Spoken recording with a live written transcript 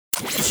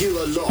You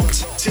are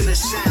locked to the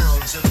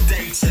sounds of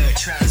Data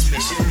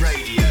Transmission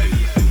Radio.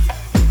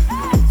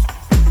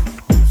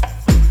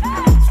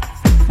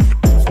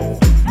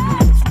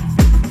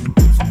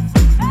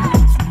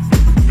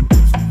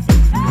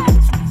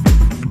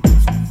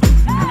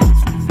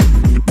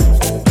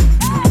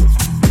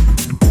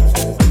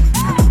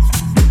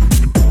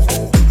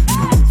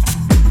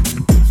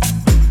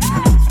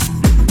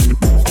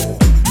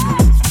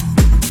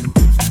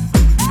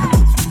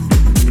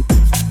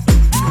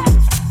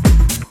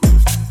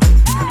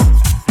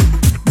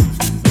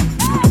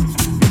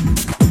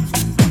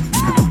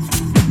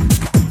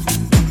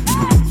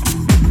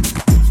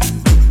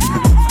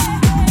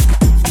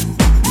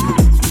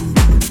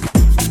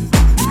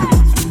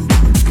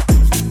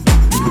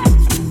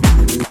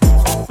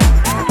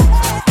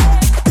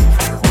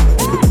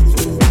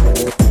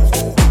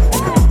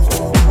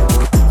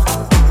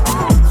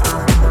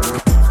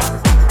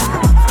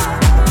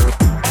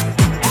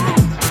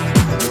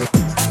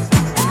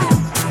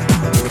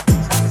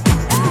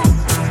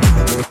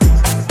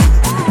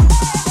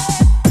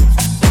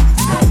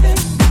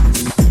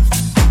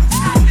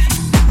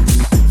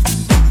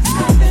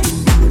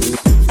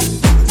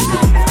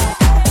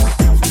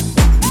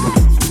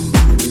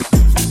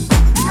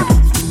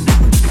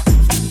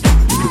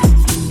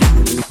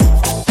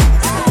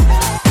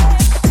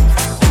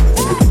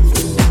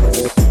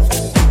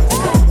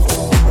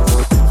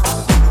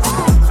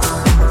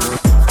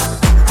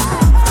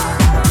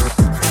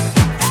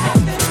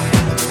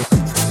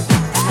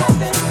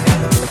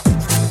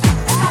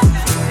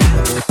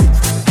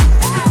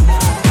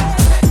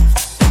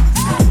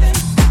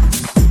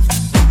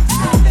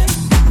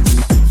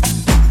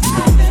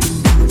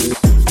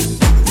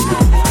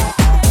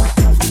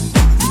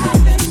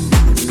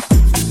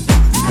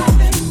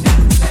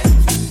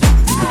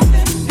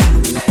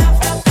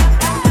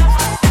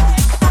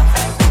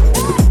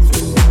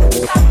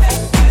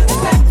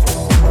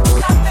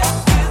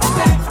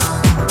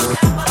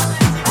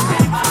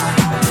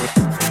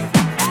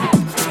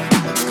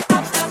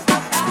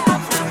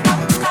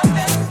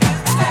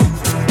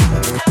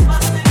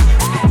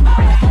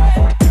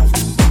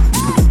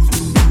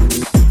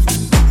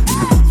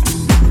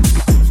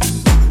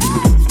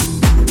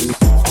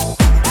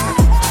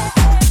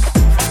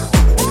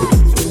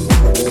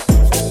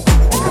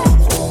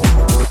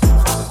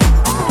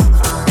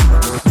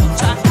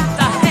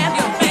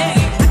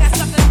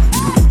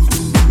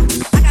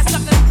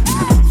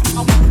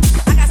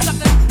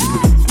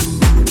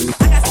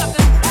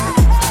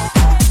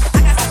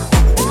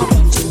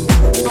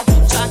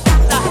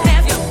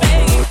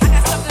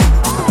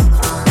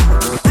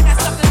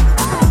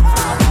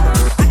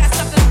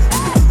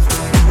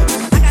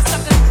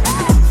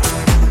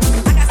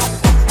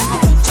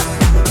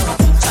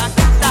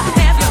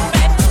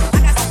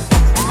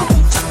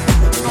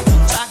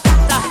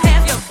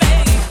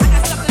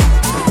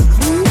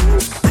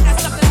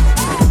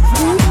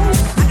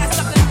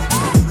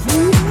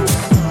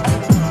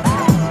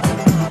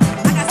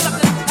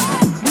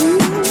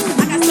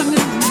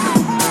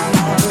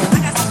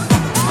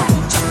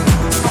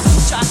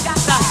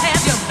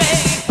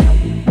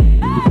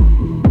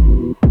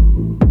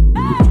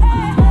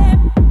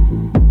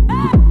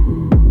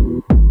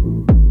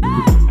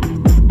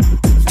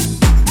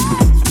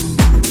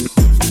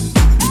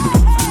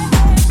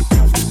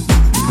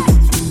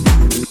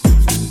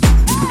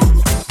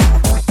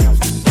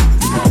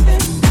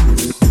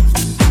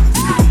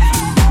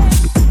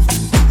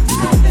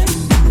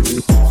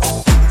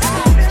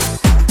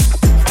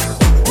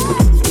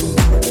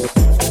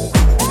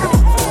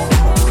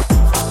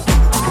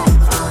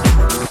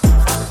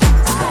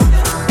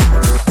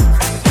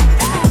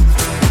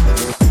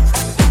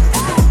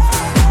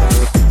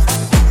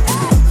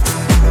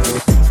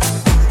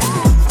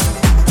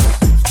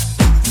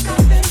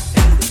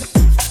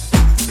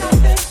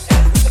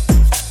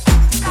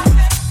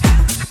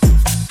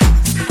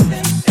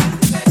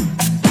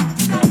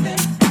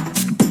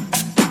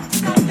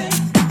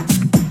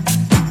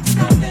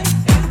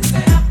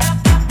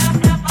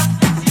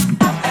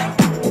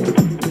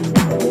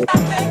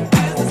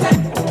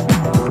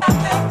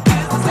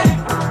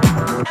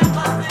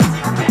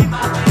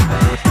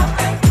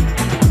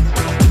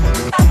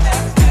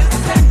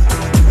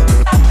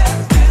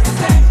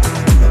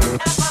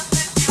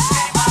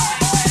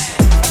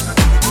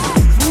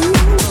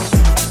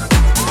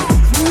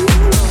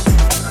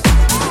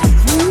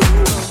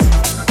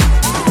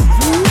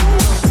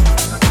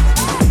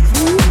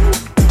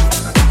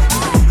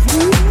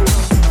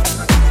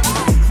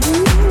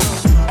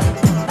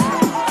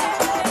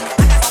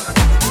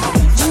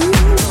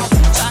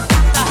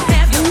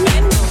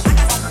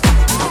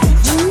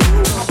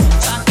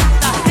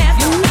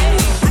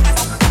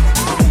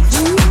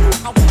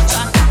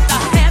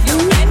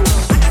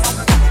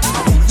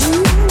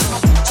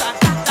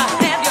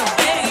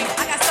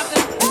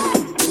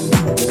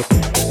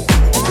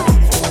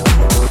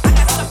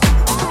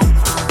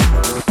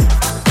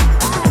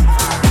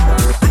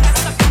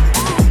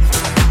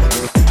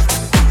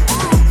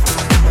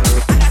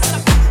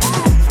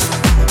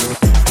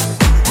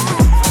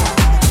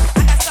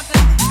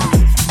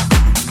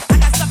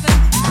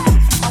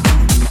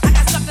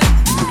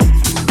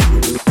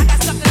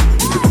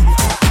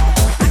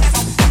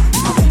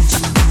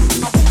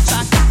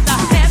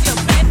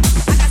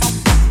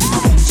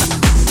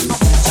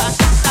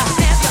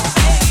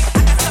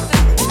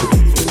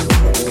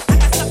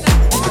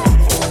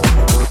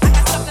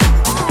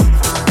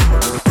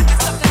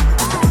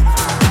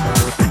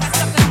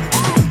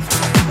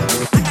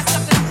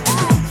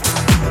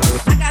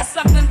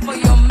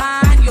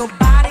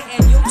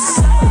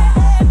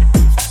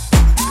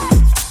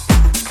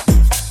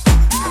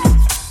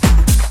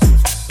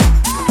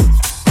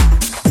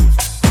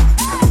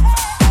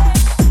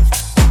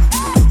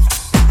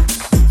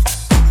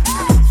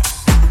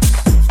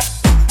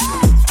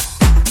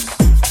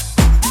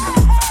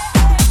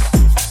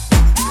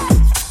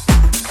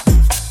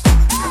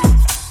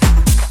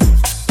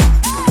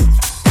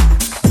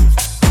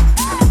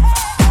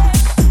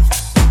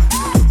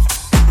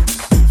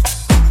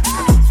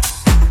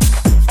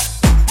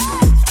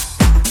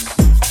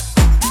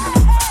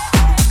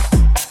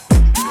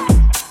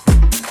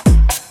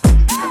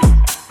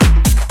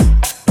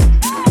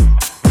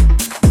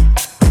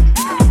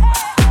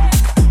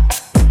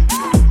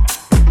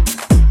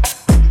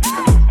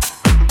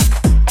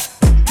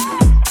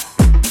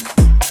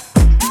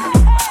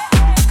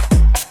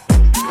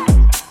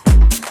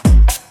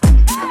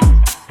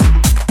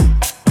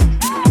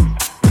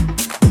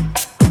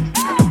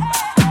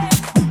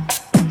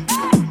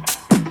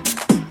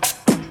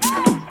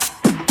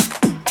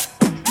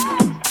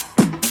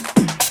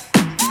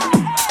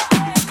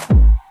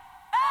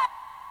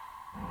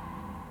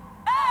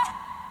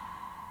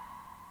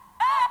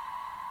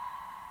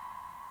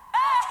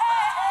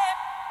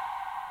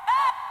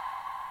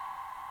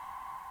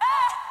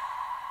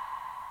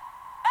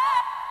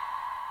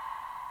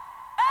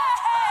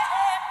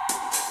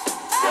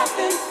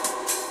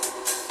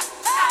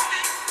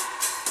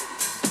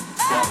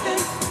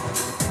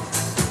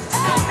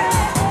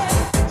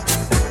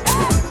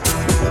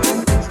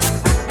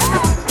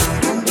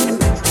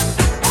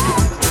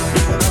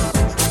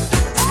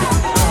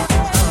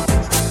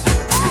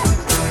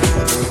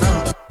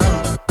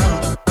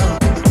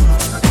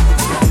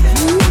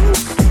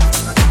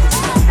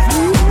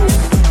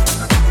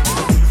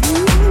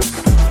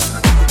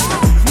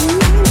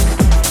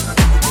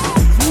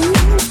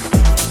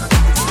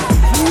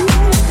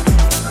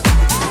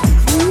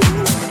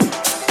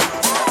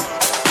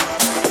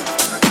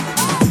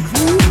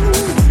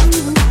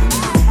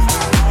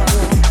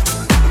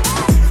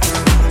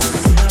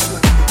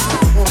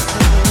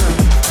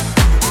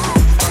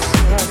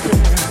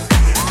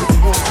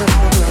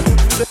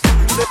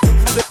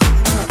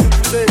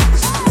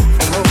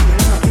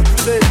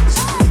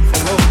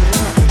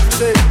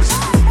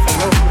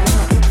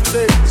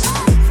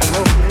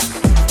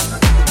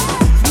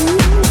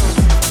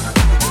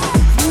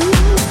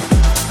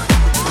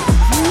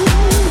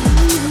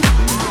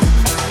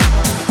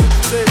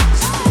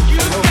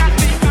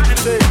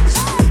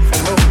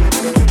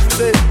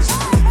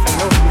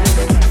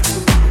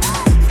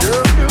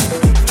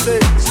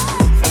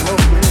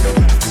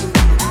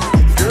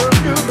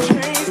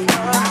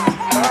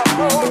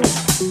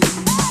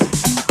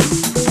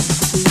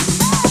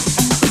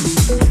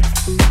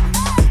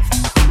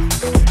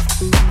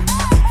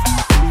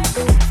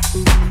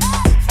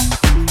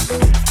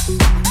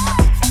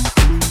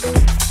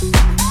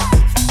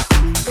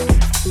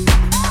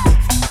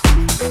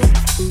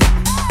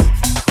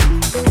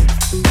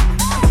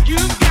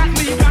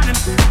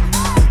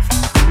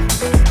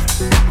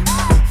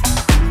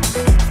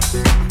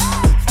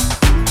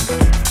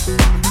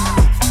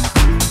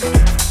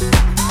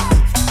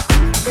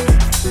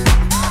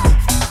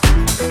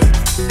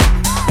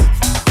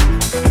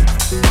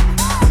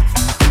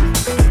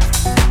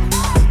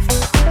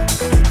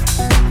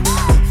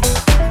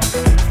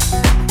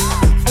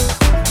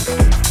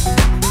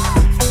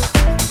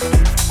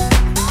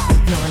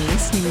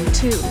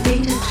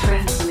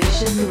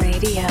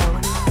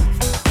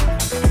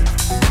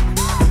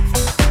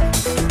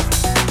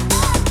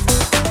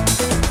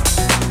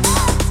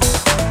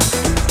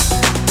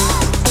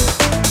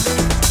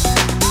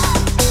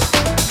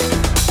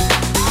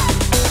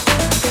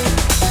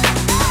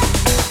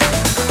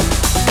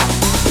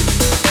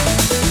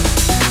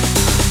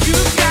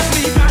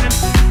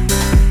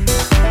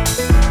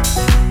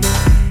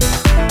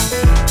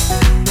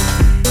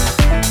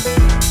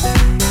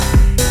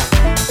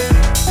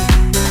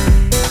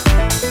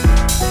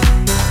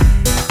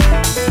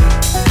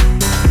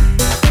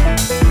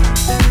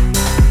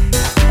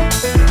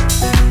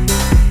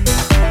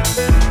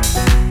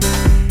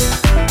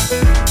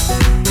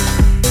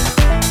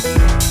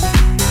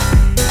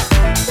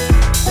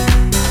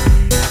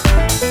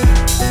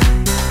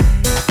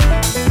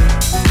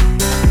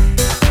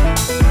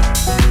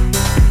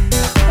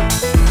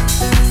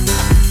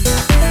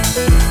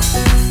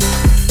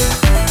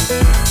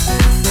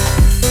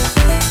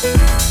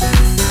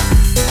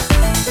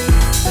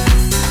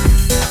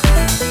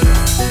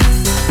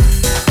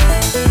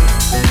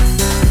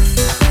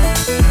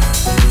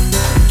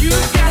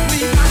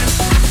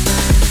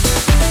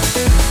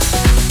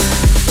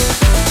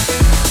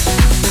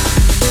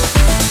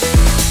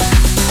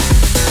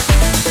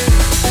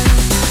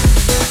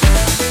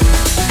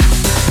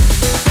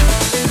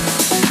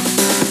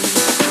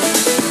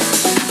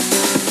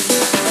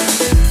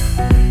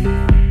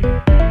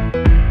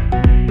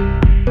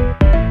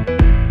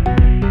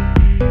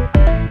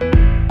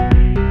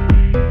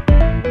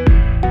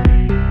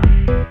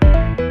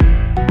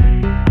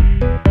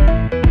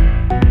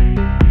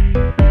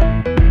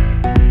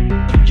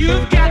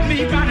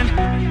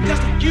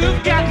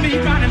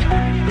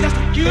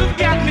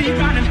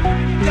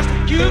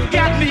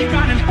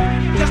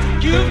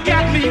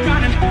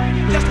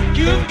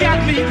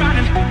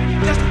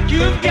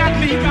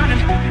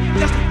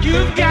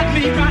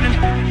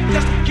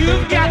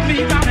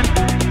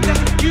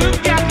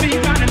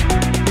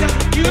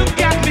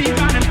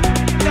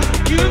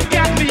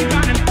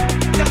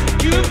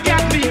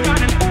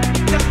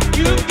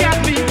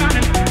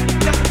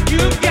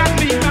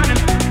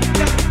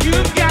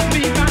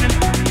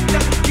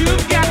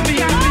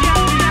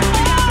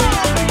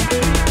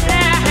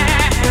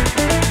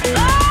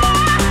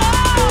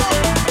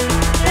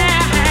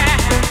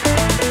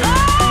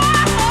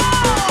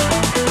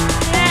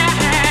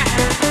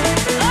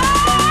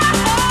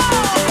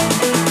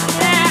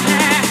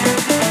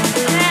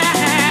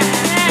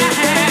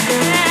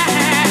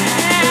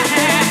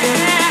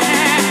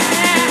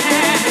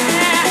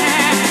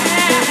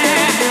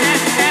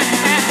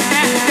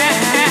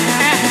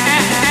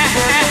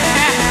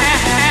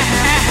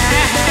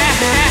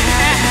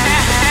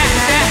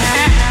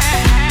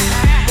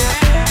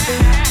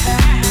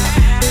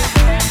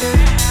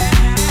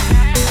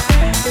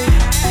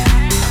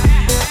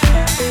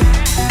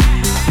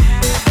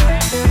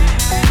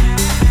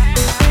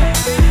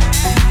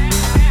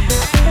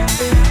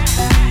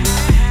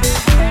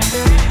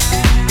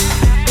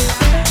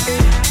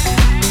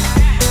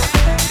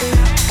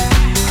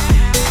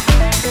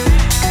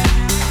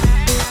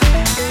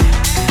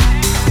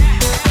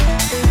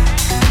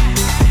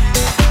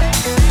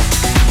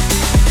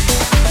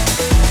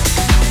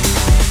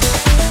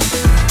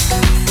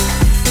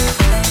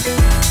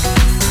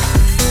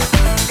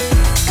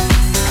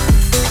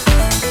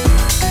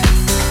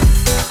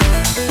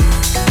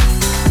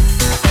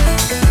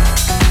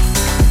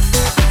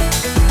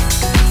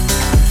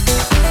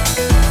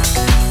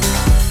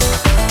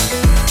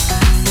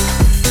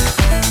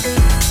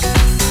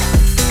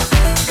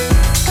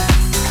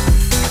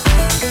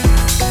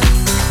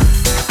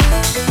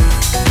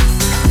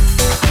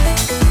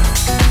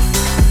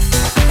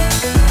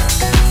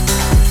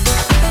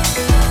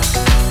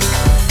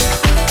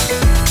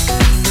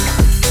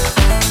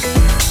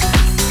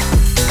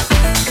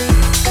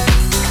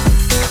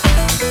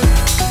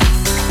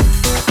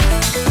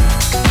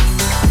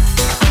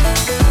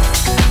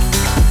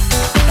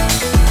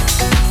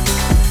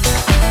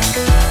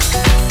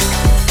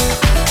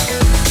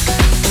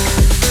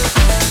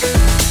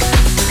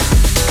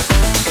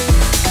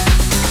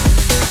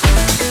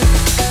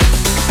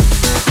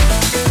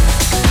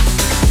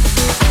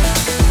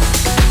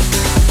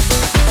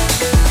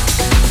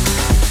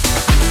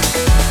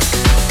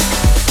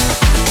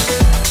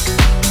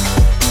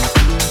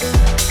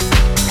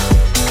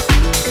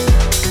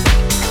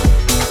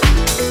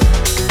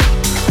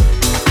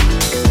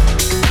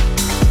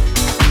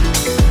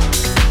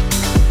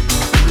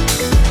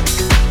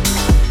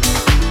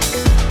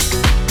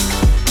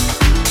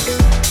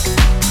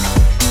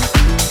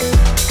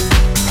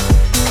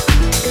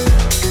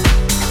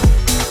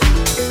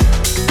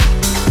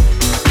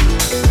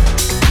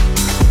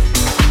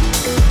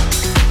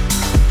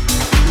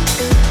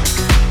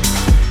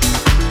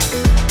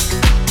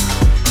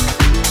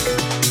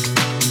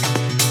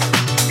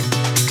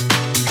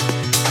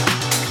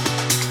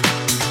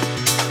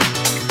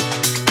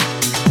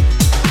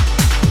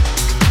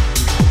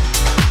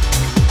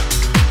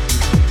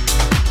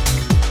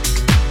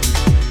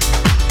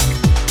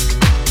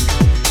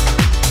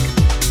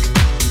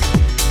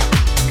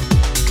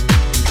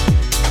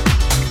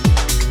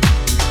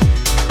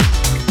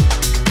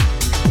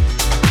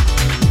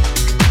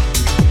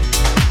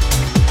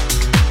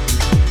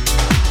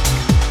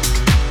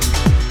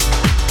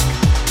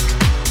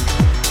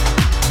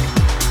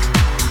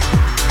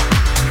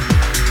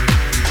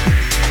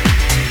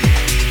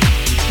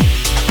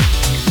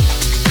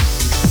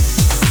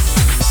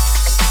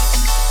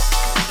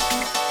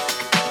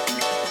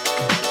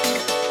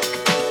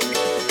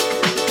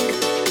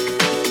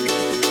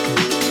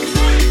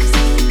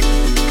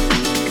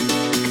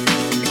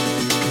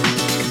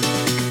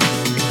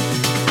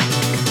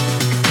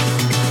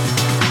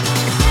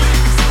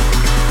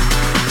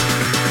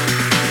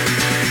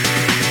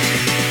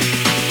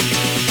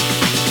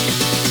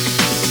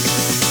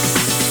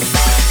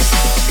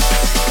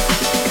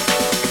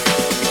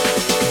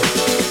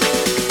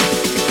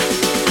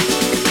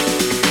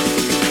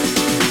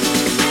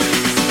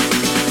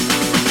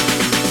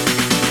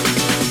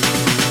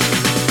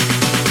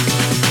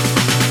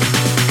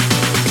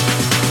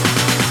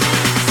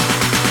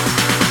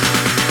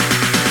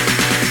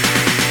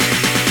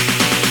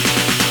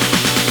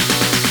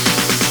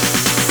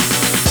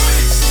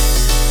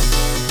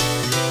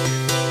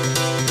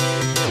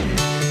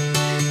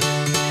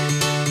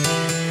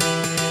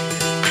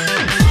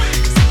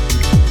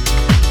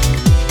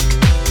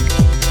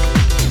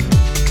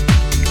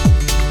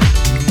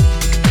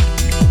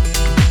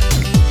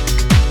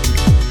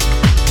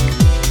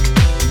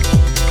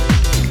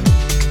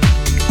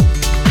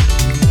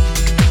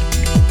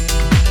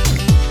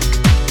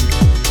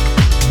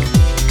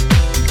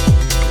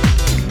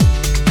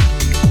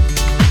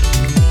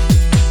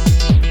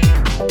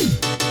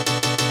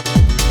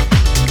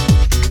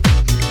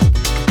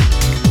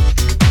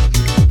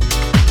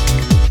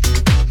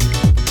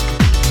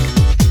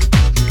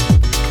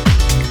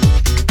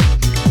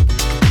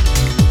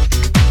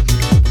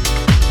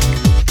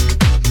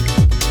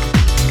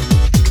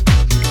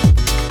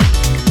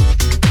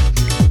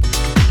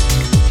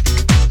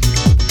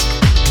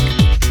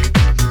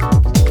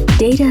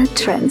 Data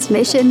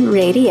Transmission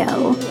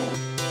Radio.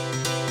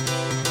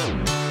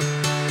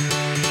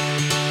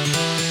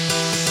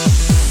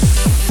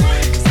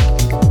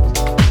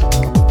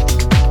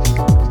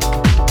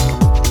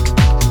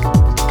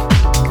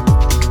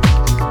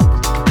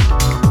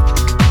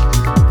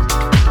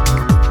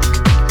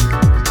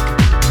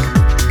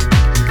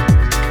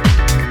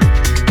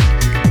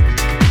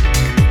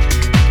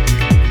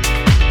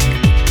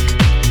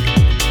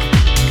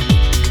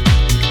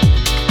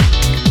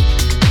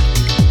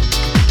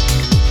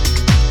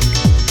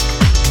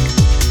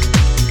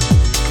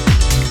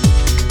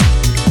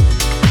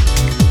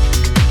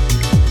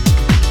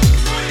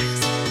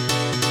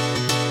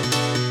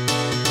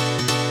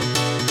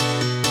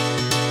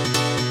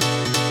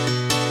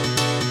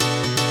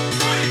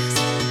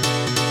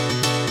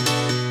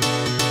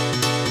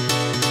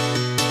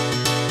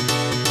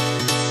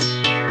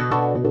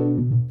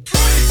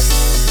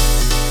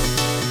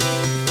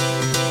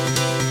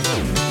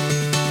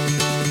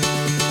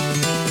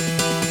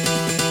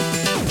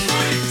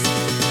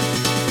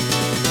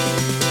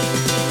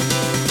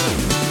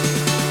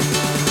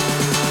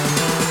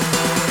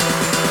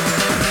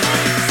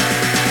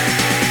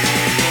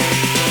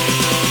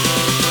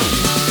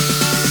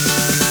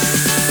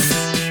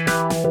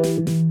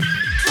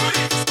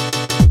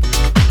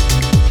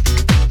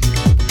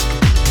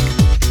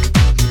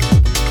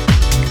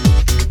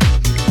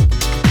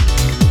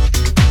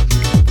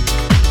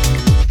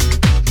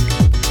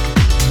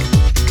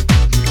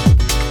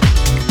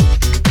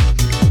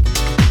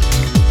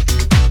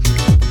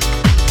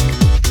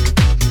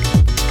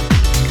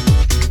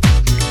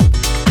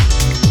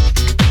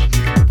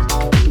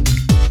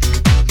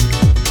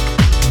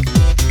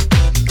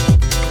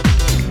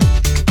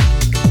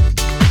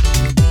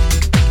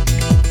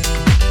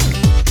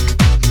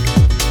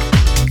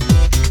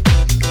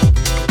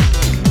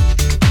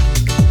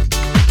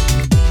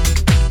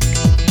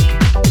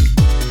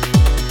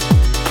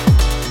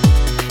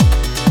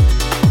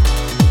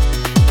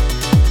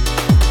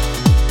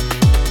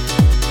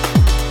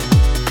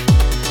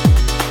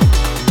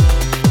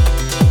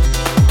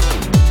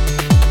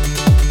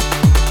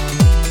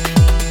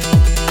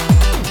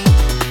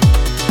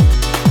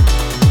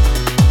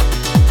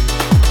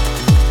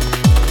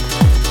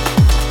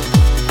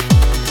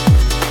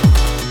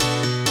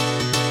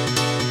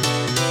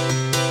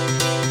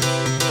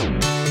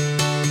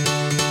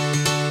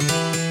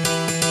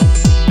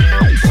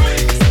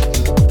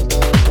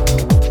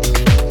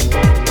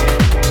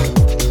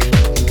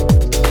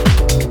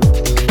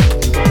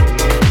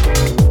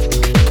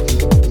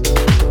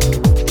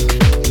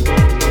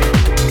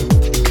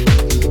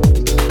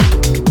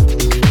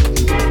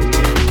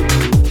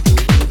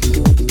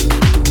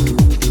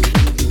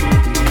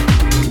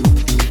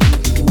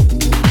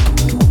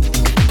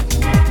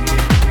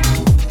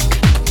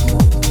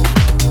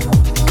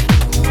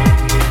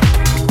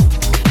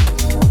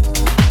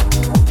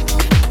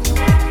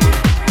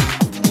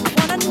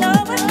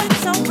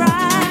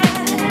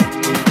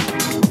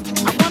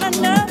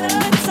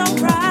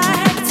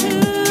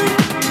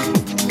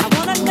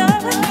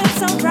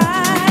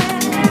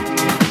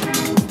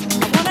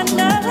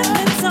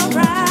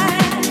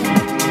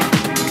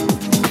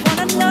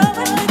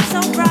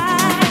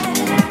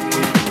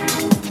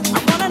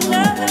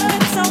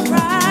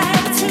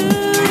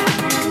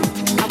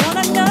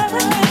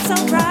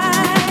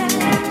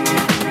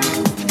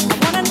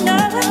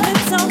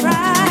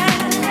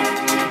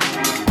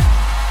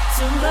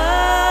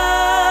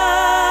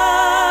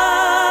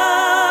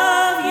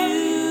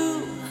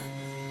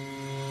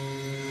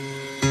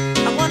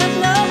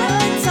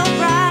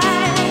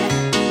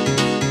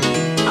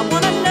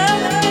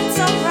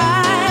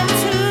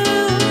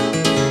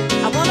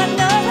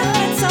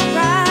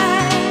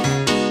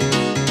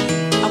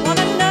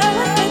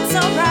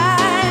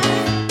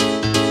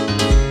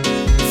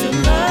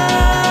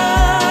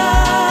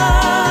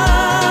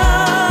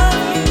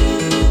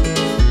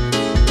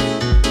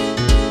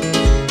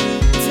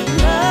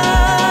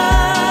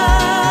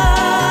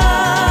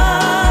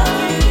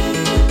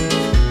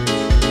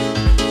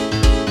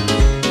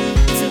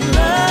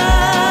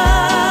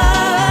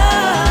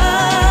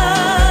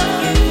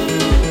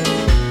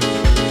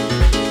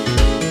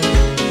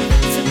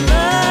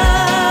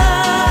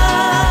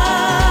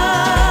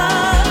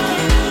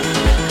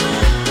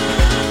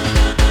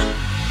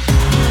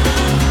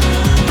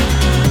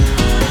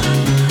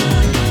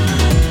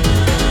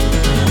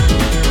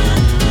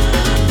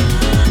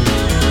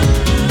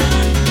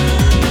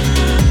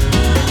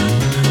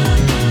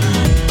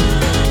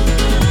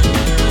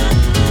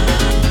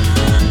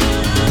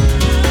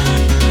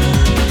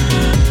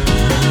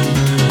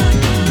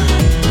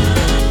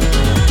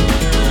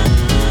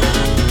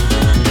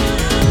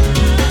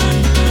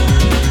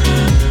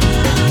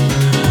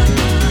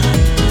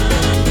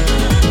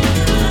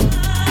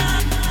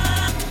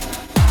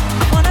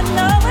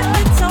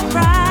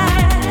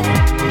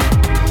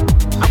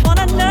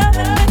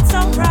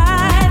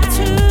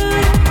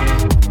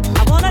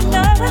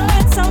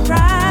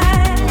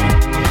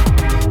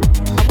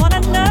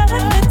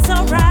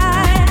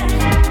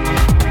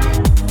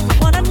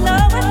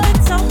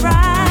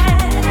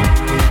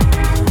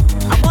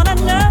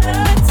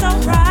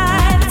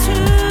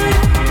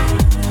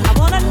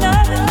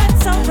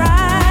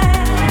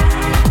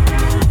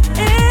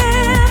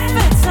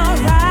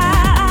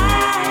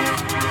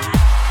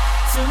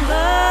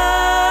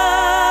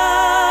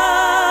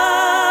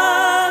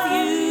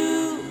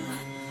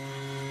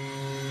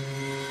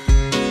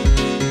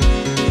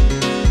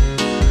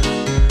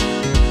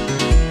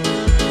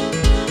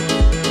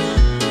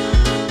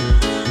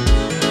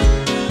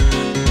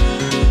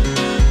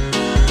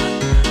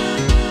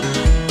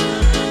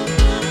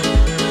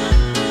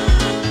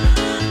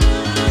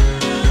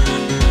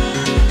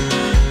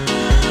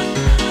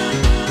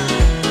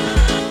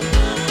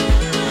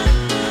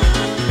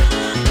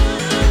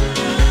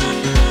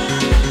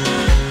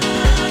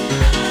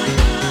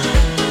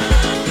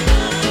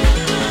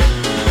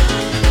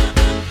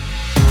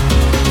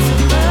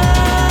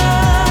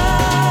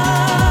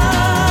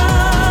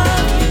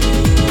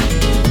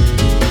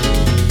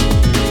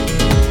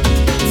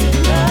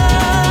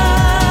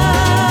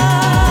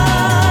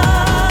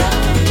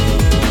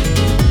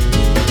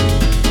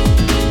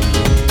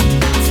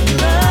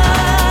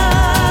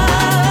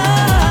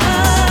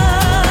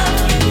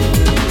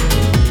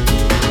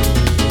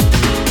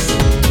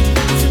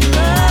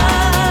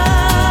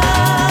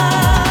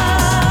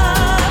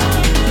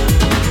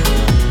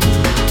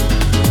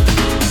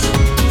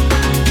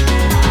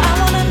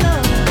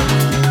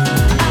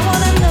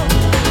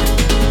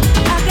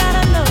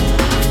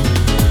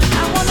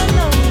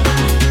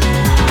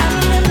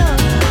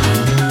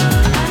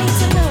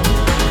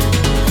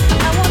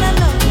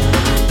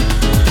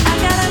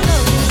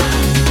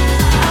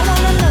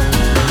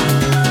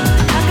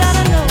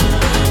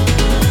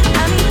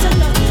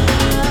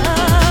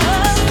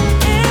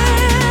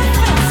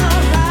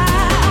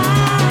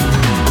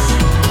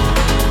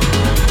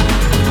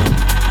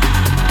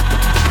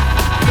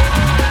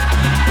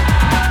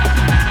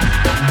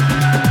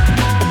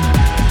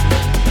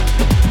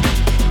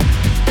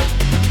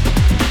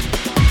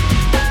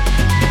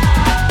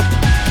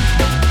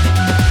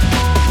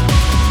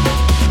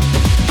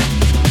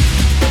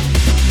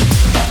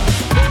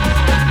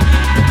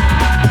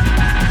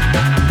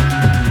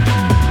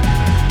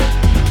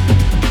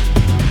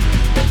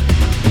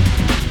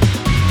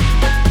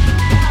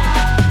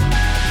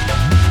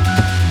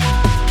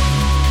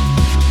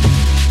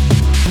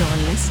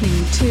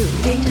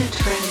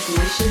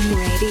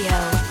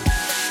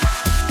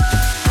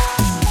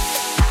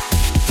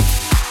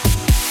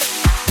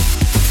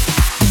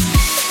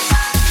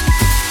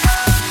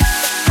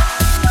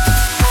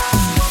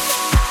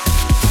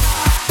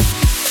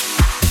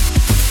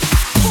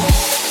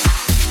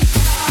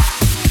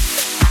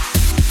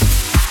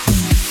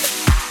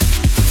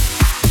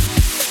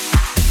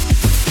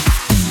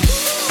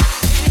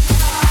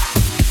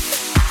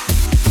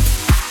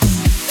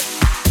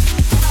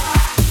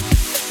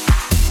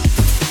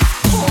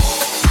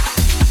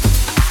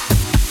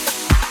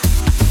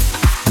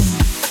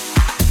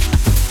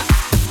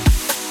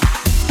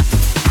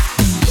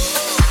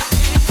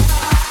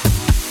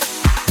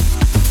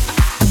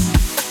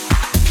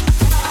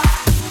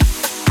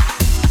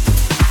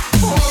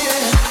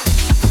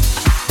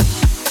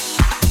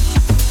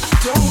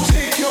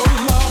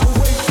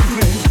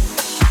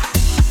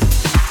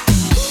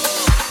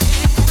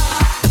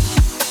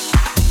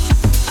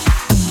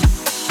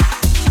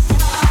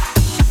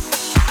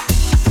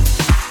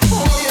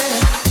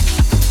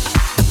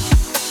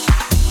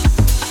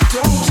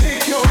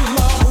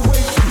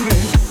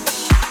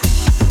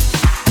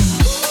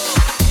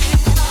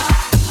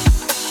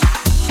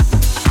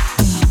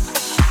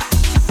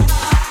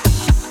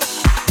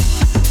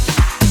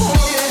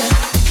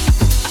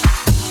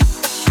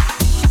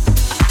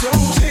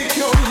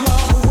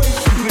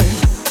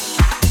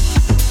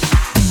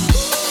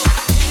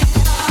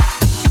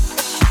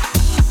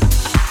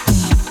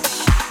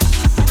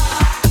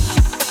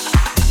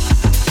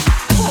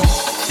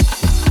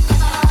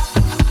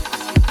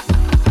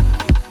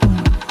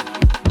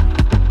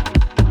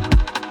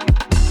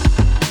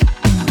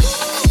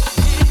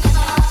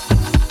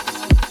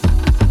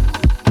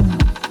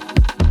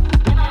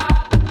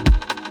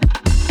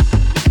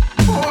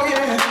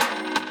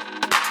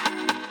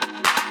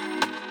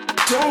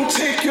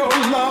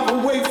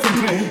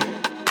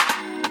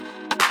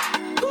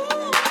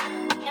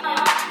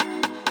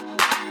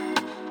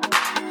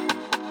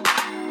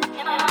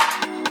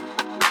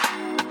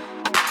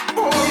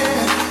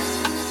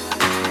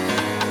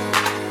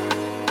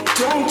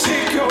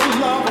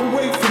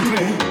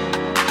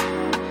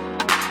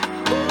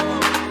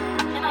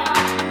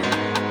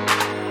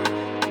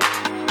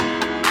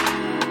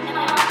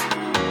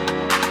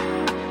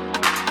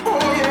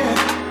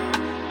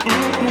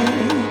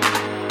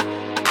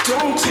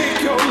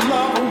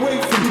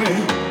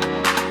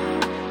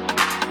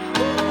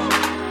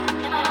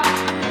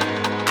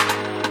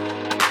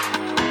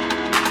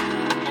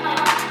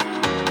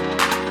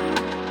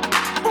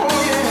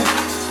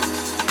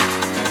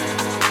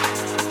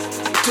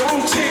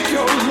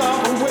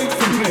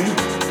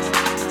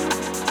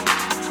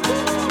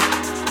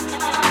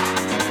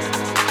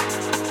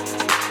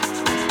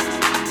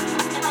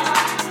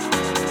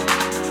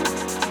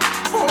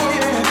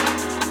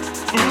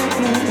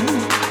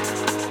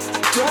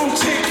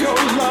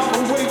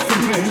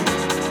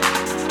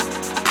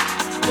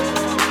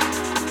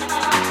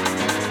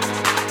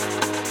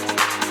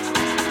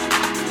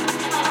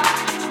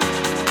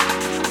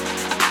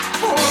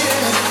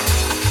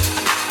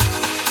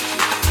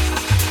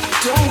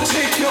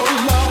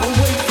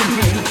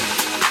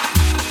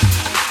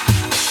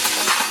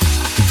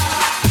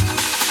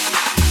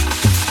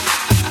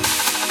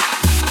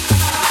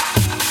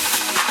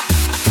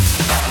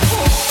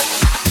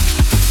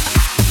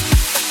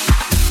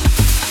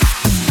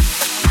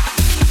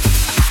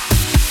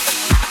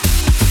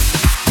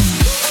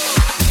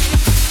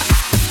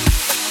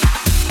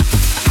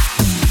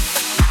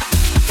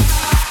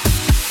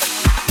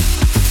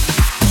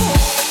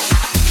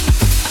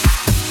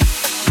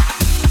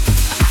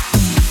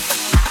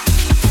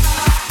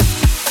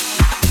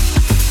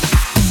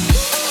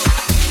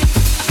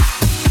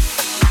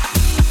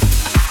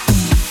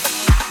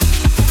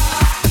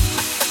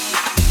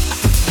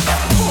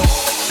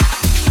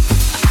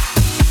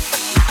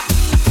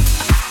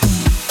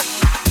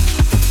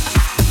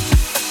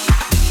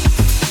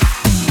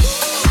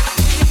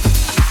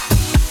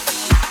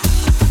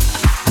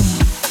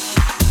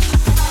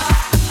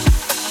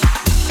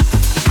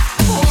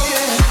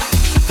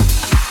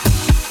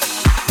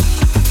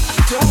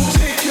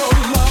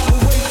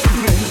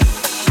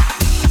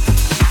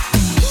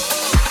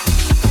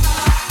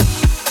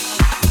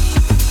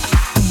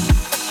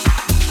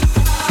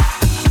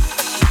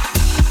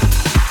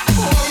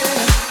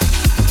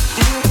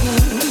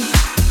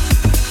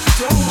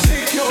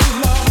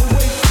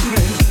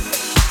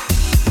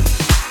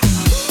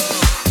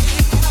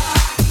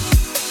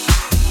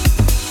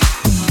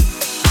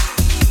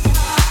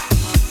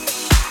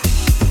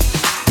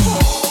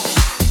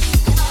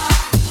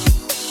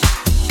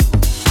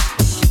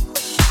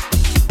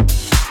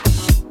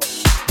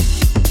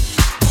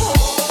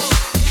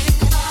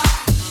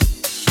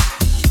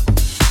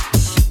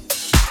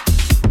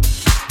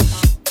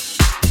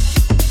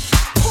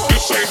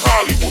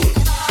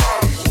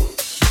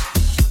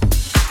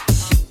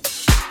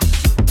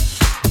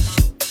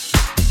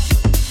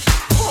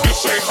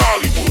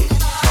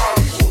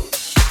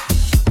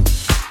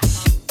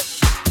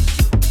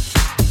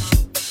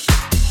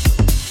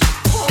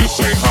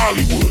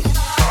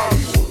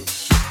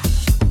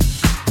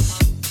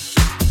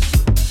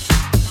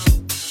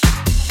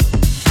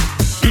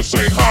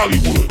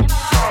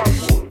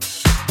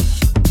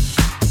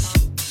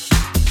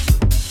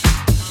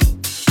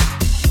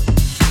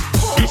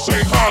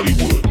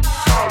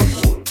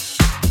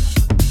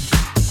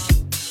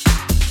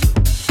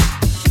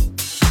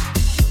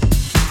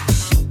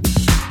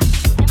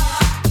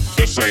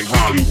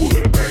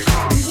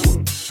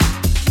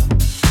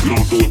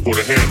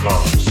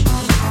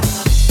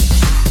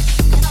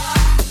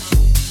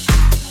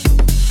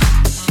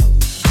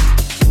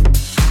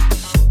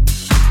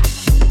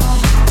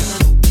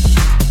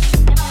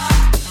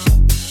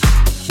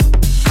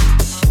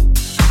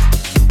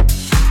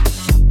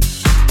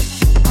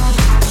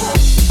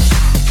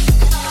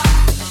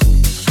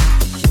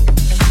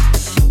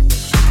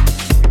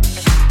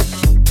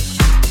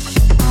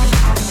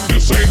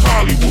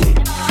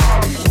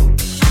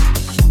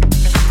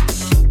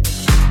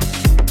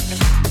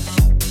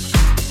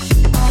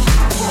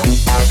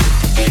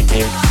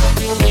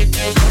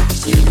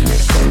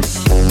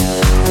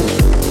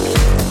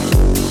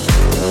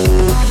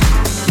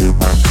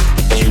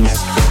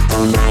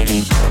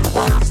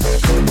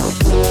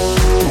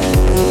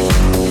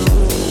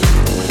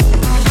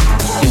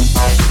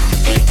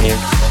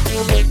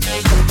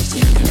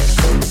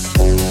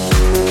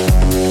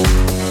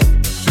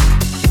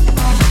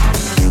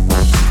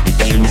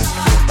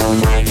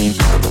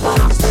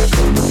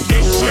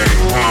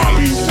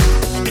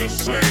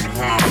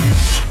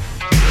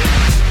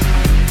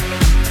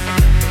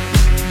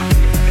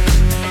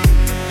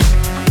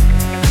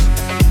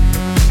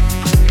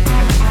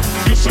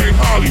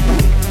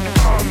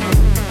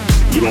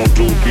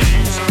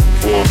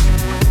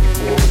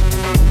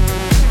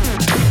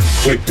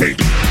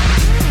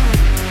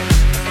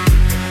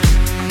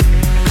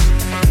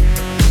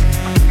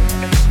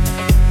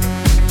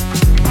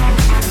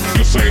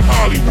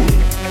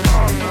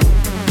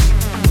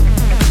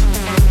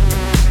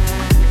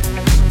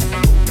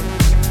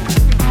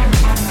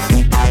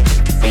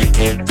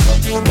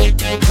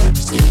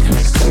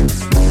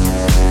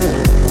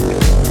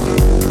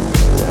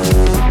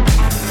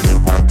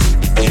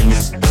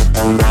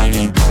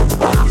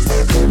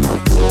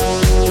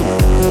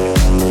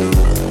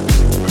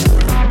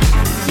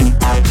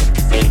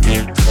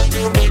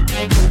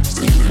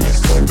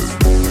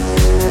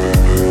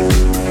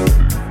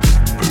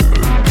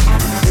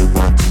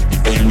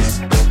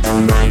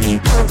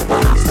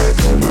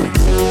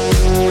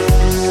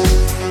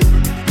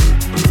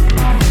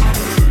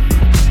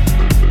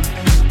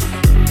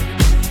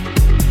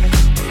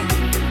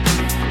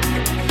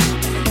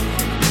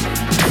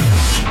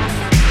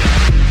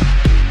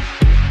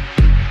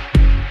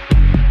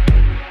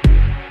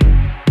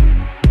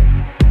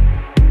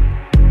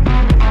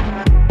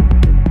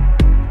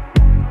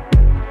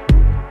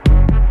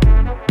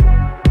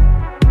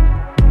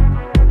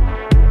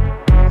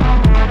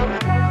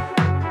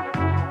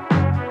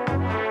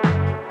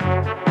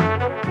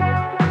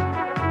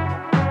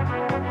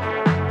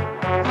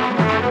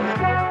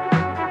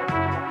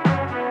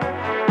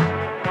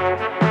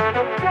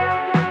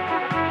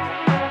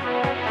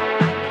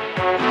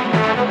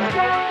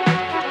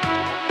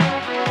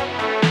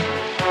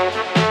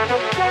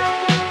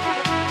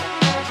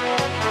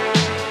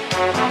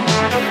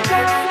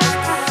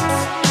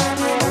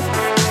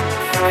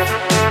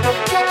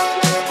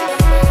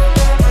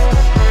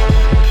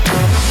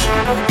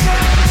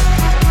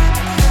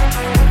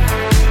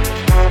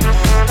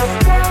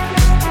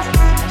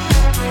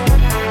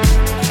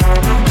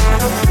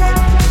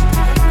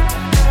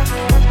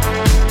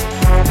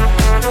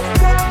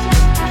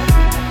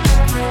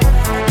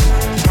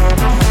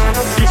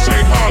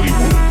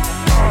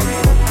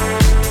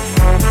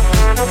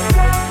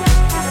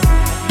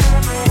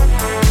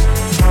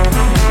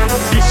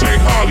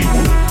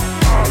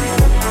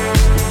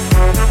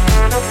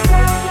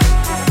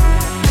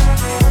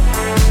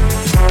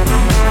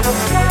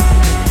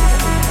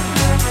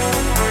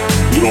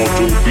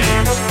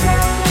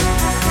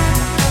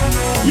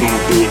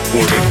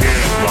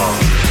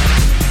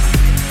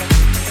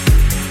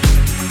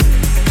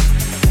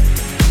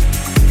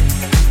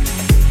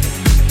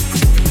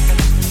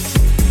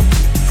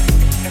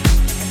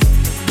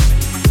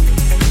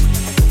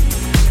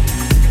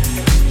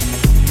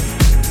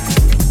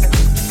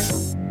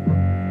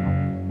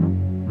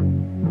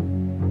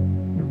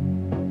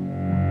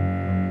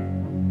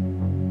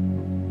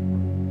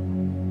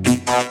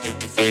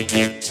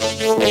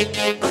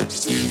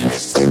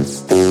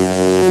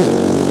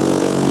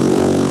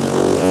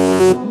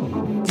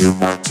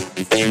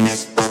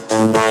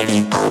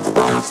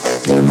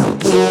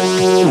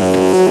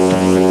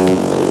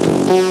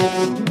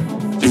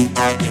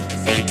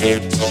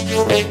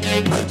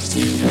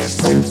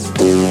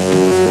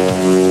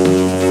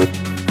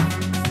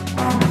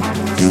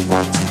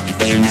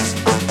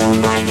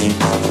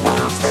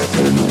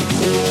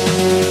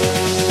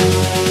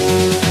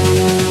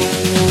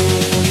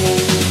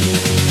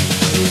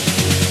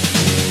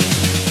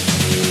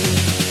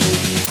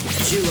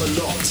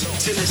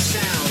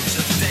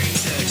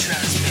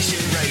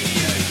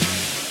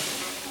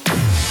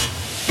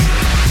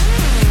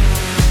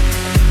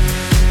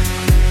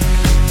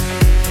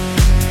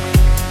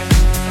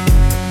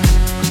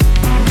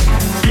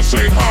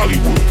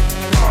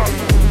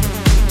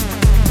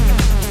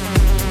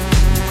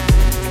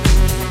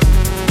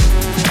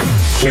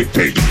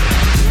 clickbait.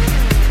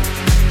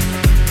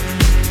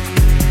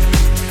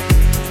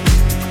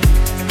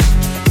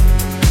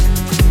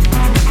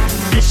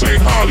 This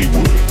ain't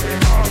Hollywood.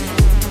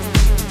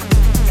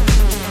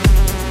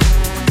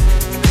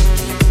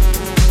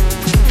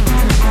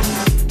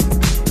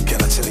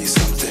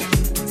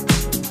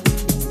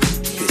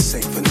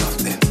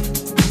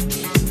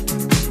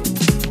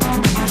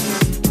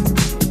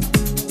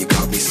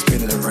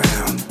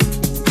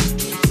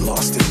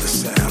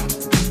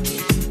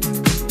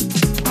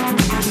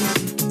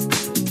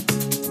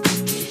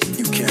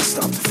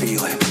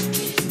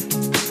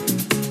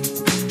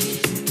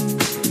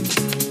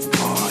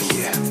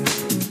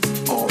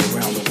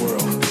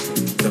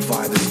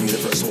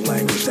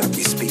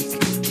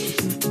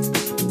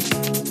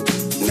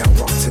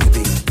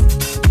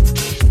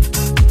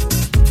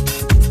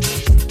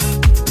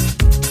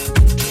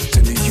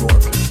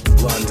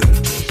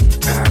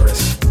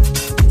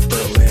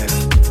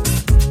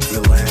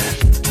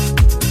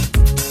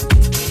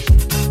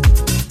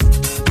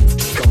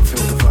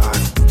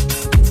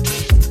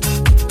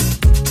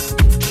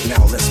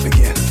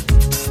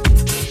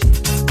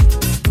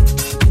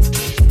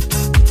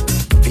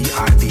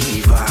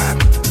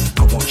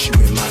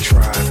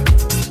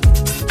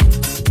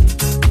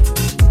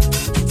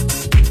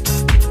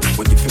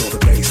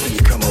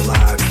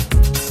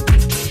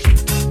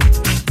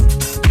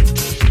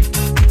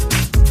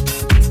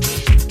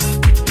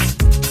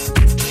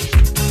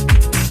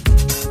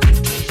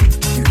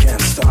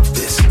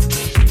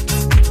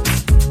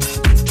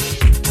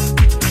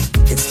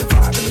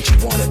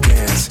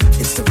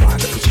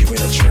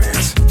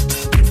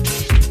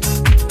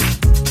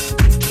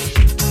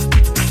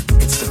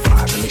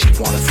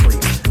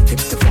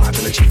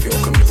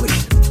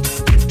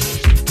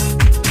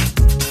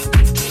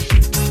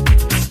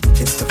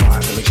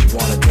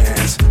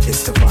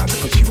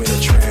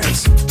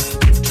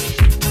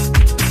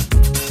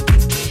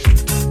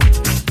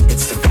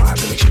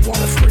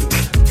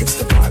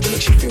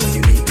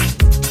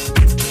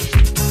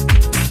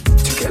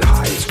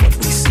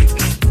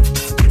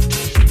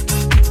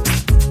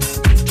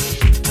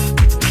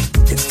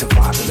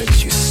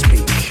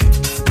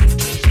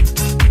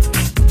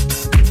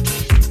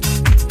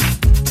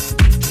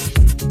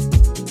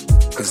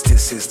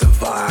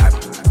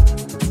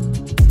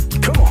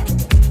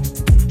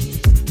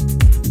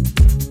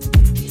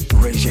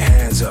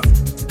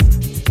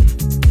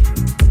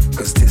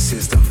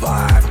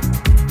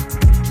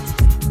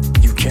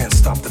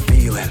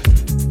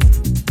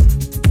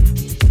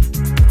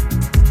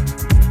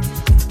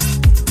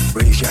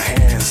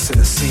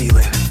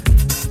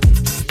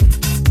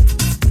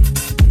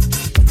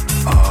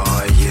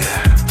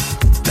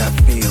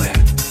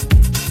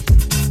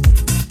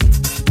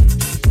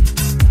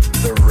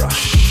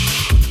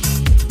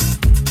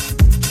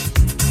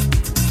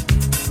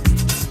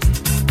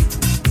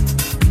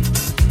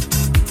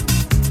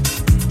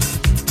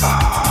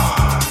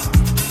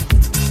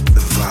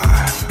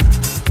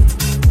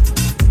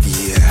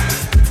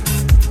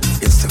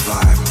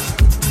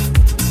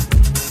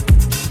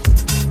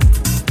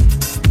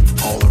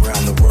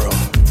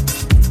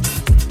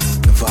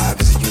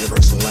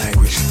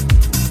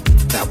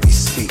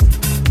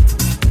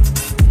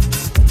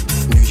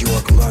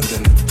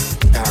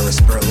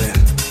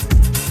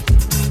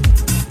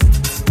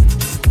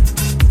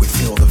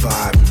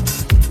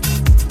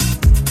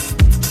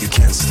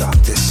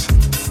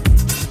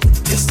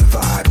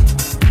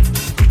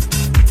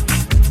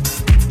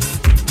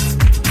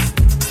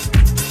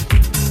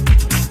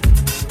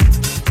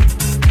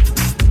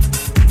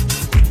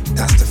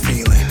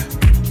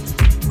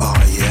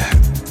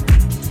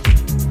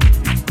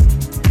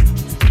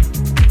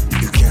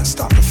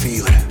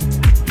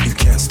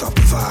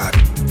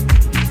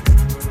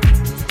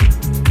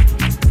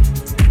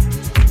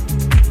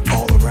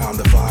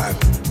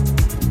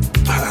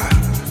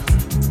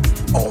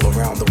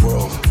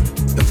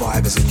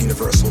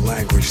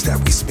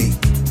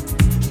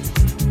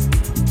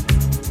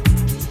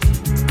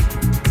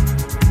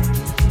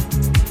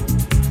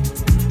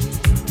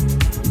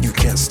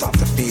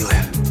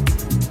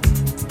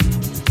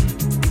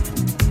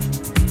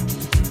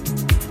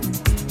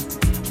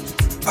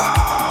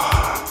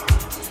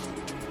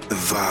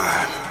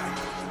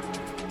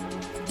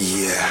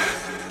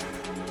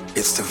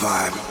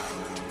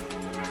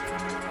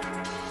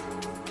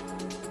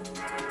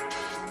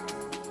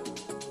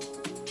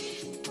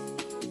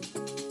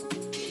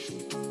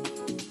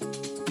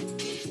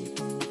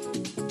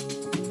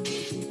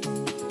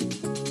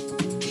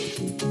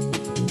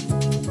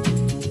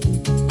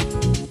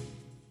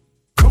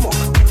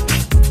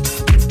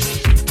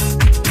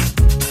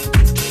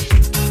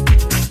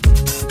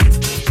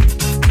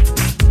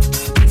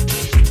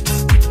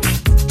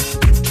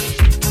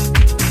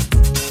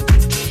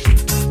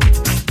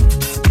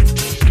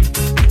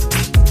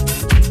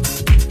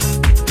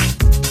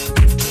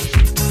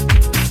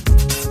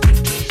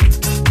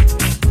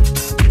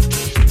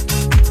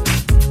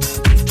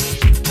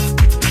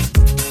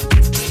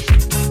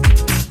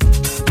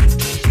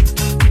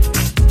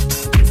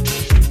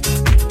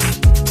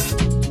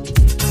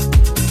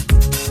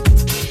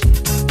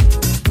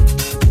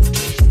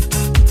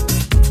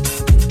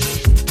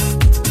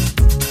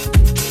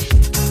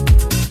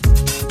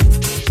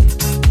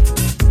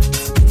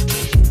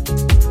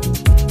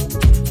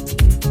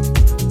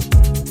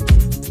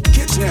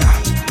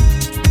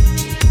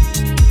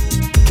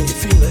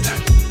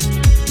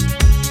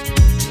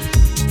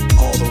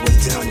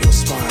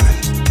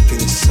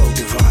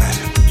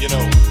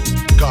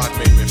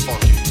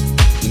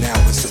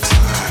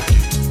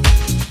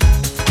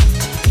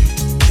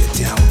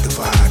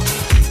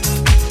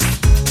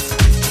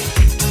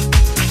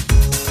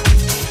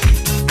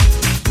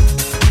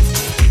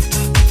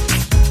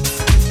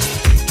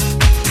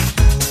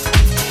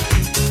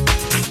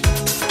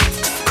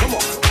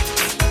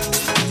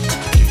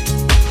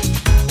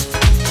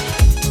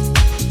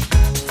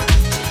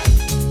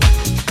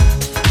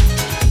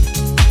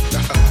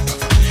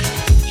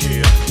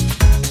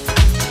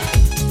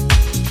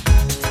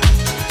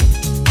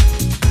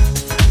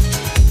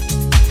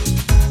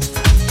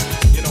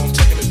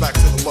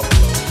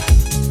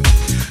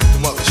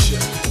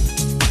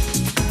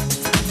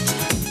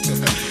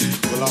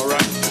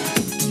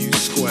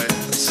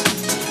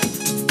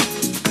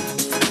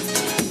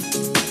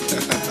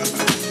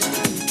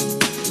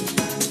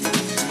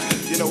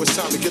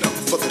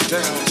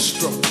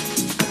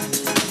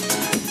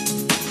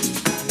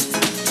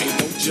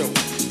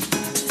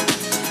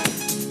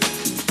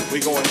 We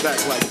going back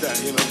like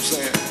that, you know what I'm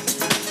saying?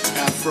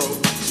 Afro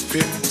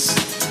picks,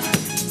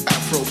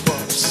 Afro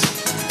buffs,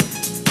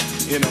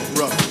 you know,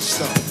 rough and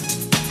stuff.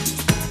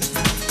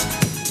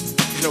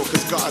 You know,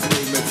 cause God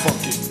made me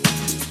funky.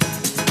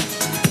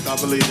 I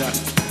believe that.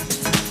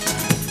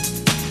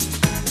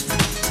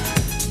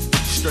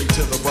 Straight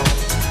to the bone.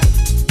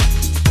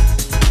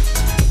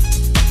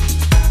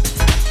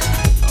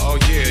 Oh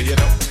yeah, you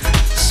know,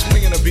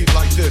 swinging a beat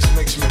like this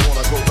makes me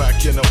wanna go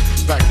back, you know,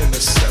 back in the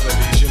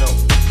 70s, you know.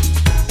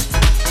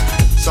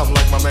 Something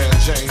like my man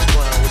James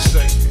Brown would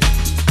say.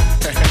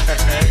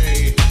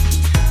 Hey,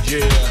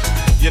 yeah,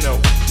 you know,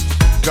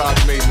 God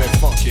made me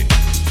funky.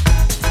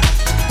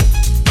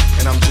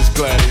 And I'm just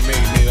glad he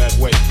made me that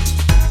way.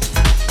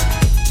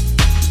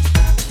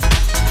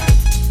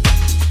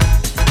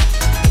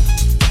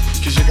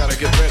 Cause you gotta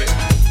get ready.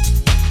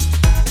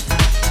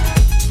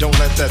 Don't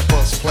let that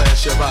bus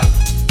flash you by.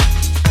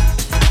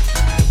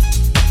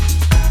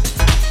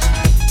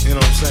 You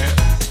know what I'm saying?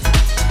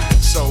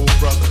 Soul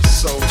brothers,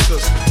 soul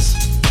sisters.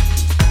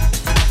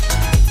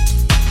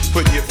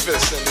 Put your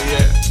fists in the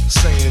air,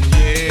 saying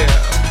yeah.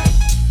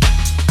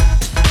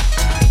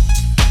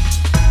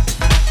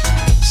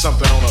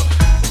 Something on a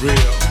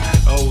real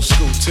old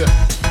school tip.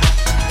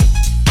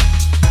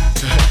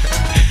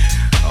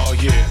 Oh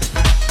yeah.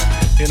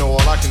 You know,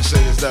 all I can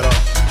say is that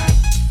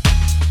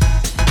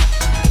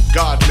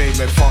God made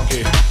me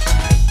funky.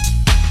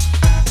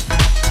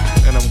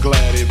 And I'm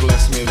glad he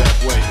blessed me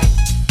that way.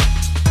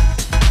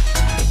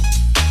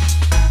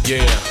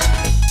 Yeah.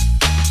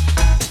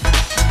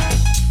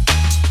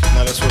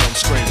 Now that's what I'm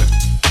screaming.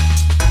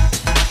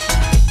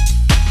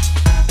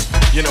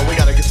 You know, we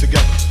gotta get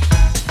together.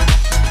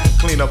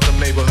 Clean up them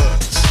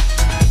neighborhoods.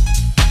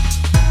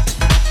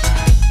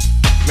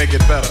 Make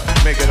it better,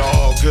 make it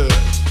all good.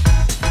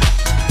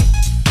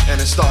 And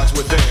it starts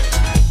within.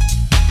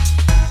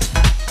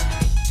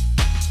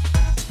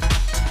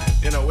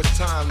 You know, it's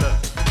time to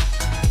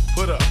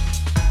put up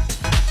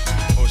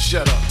or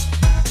shut up.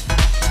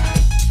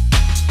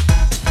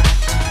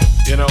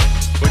 You know,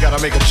 we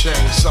gotta make a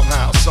change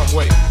somehow, some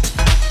way.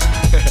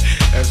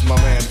 As my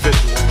man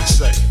Visual would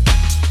say.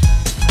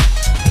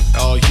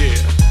 Oh yeah.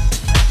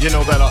 You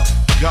know that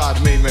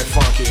God made me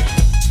funky.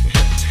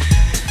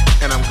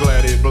 And I'm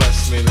glad he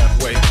blessed me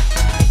that way.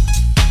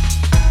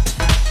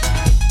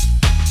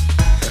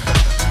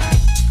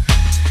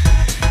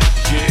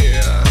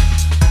 Yeah.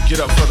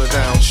 Get up for the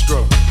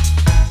downstroke.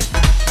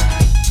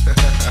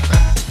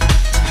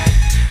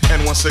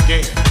 And once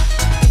again,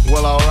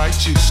 well,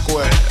 alright, you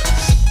squares.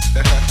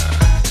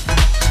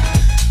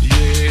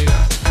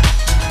 Yeah.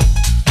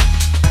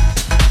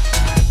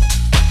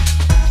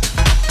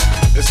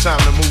 It's time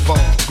to move on,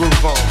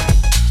 groove on.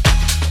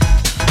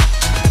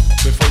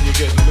 Before you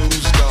get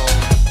loose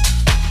gone.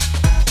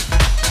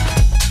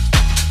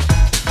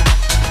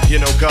 You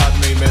know God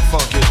made me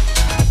funky.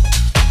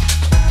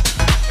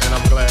 And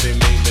I'm glad he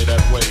made me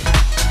that way.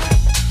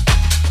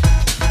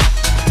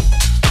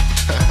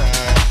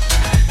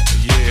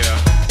 Yeah.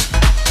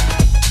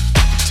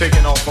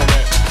 Taking off on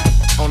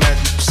that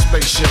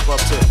spaceship up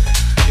to,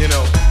 you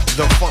know,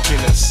 the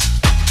funkiness.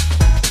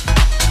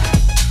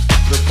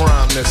 The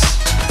primeness.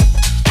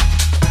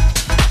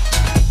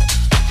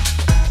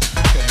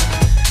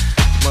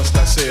 Must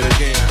I say it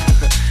again?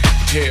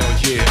 Hell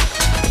yeah.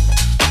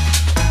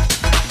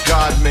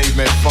 God made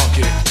me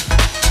funky.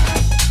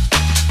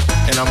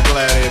 And I'm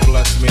glad he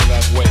blessed me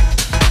that way.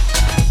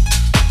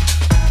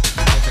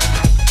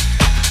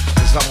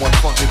 Cause I'm one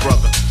funky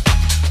brother.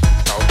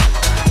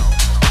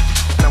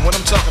 Now when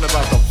I'm talking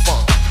about the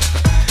funk,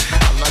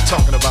 I'm not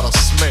talking about a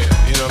smell,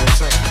 you know what I'm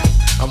saying?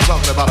 I'm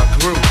talking about a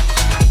groove.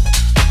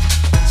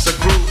 It's a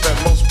groove that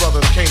most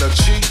brothers can't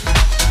achieve.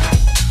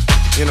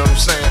 You know what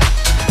I'm saying?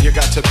 You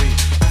got to be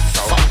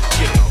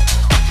funky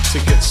to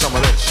get some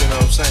of this, you know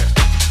what I'm saying?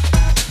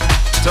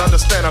 To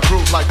understand a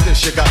groove like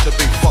this, you got to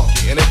be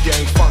funky. And if you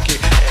ain't funky,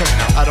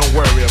 I don't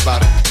worry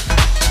about it.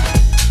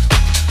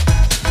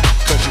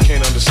 Cause you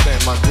can't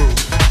understand my groove.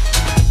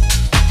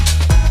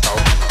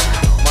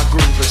 My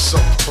groove is so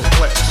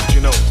perplexed,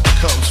 you know.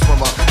 Comes from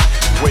a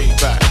way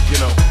back, you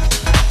know.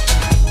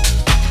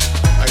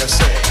 Like I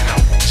said,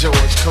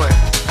 George Clinton,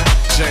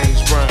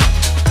 James Brown.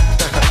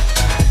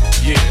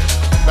 Yeah,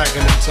 back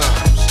in the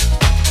times.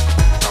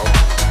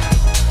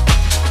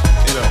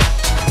 You know,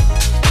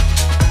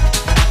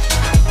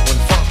 when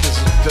funk is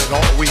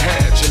all we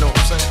had, you know what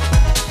I'm saying?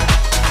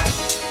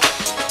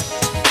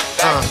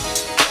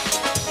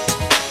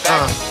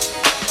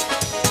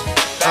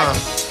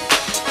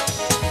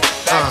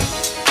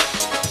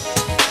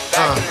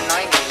 Back in the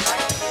 90s,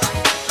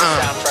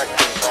 soundtrack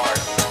came hard.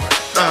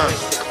 That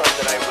was the club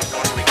that I would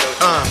normally go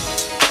to.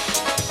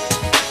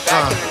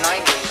 Back in the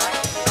 90s,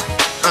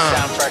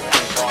 soundtrack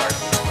came hard.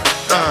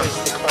 That was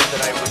the club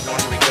that I would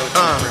normally go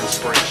to for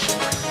inspiration.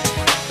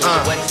 It was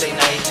a Wednesday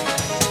night.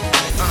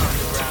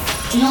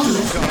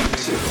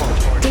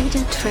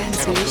 Data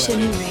Transmission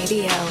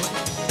Radio.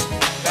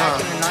 Back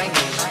in the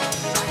 90s,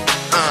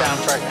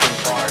 soundtrack came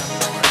hard.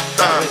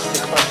 That was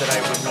the club that I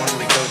would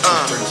normally go to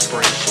for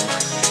inspiration.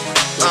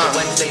 It was a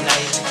Wednesday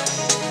night.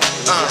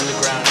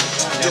 underground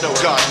You know,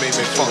 network God made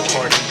me for the funky.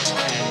 party,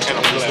 And and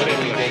I'm it was glad they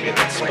literally do. Vega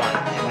that spun.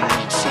 And then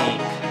you'd see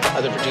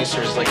other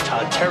producers like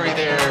Todd Terry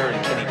there, and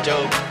Kenny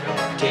Dope,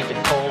 David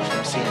Cole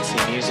from CNC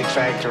Music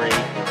Factory.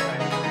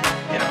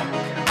 You know,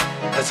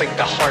 that's like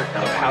the heart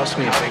of house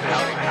music.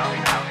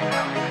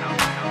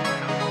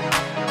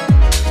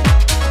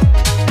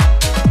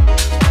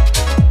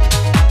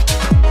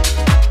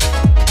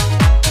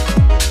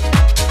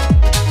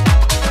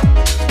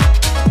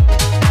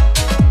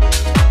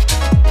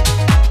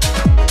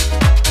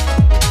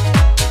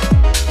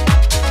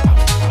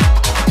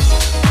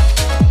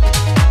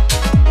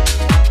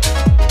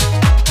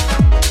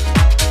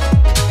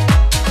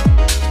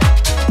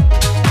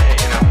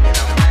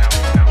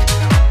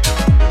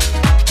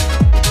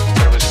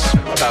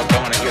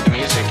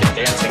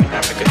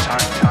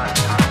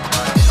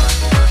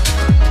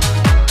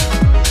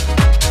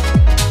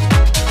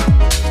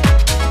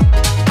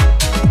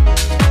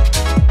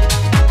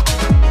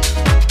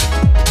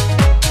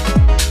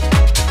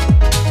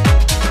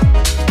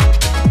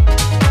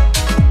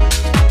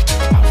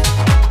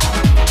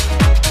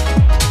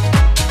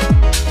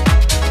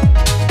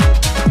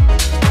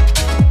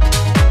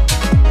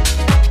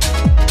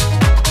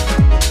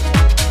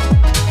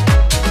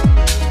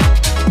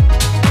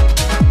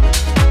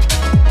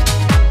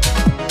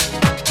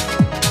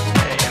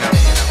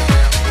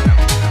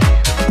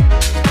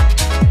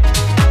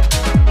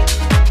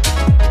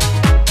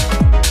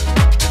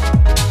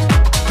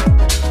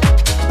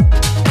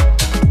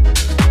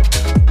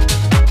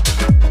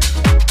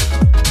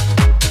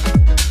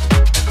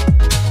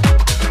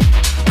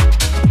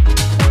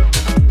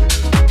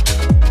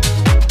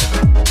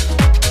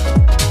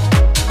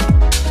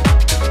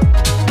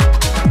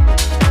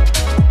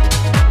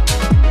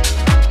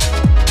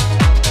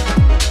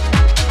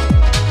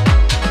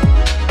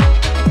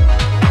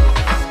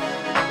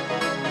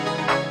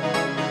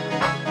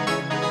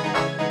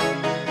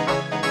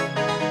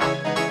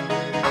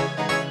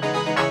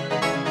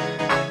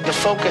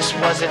 focus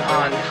wasn't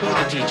on who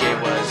the DJ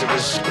was. It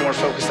was more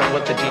focused on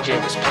what the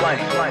DJ was playing.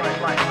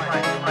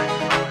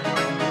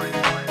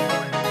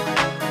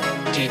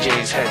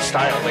 DJs had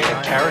style, they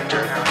had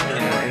character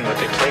in what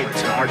they played.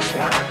 It's an art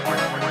form.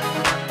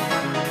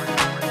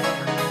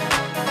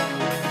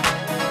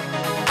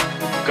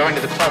 Going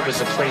to the club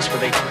was a place where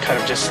they could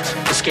kind of just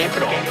escape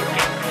it all.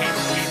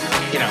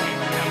 You know,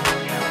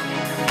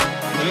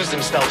 lose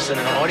themselves in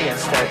an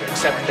audience that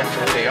accepted them for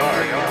who they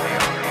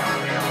are.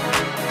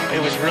 It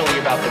was really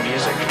about the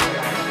music.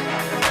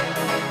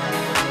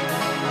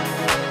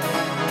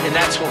 And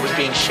that's what was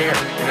being shared.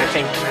 And I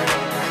think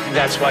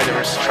that's why there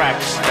was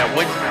tracks that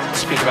would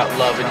speak about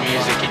love and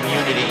music and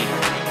unity,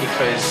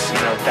 because,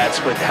 you know,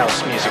 that's what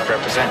house music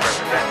represents.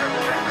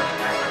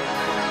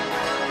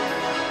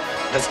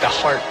 That's the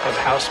heart of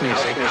house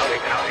music.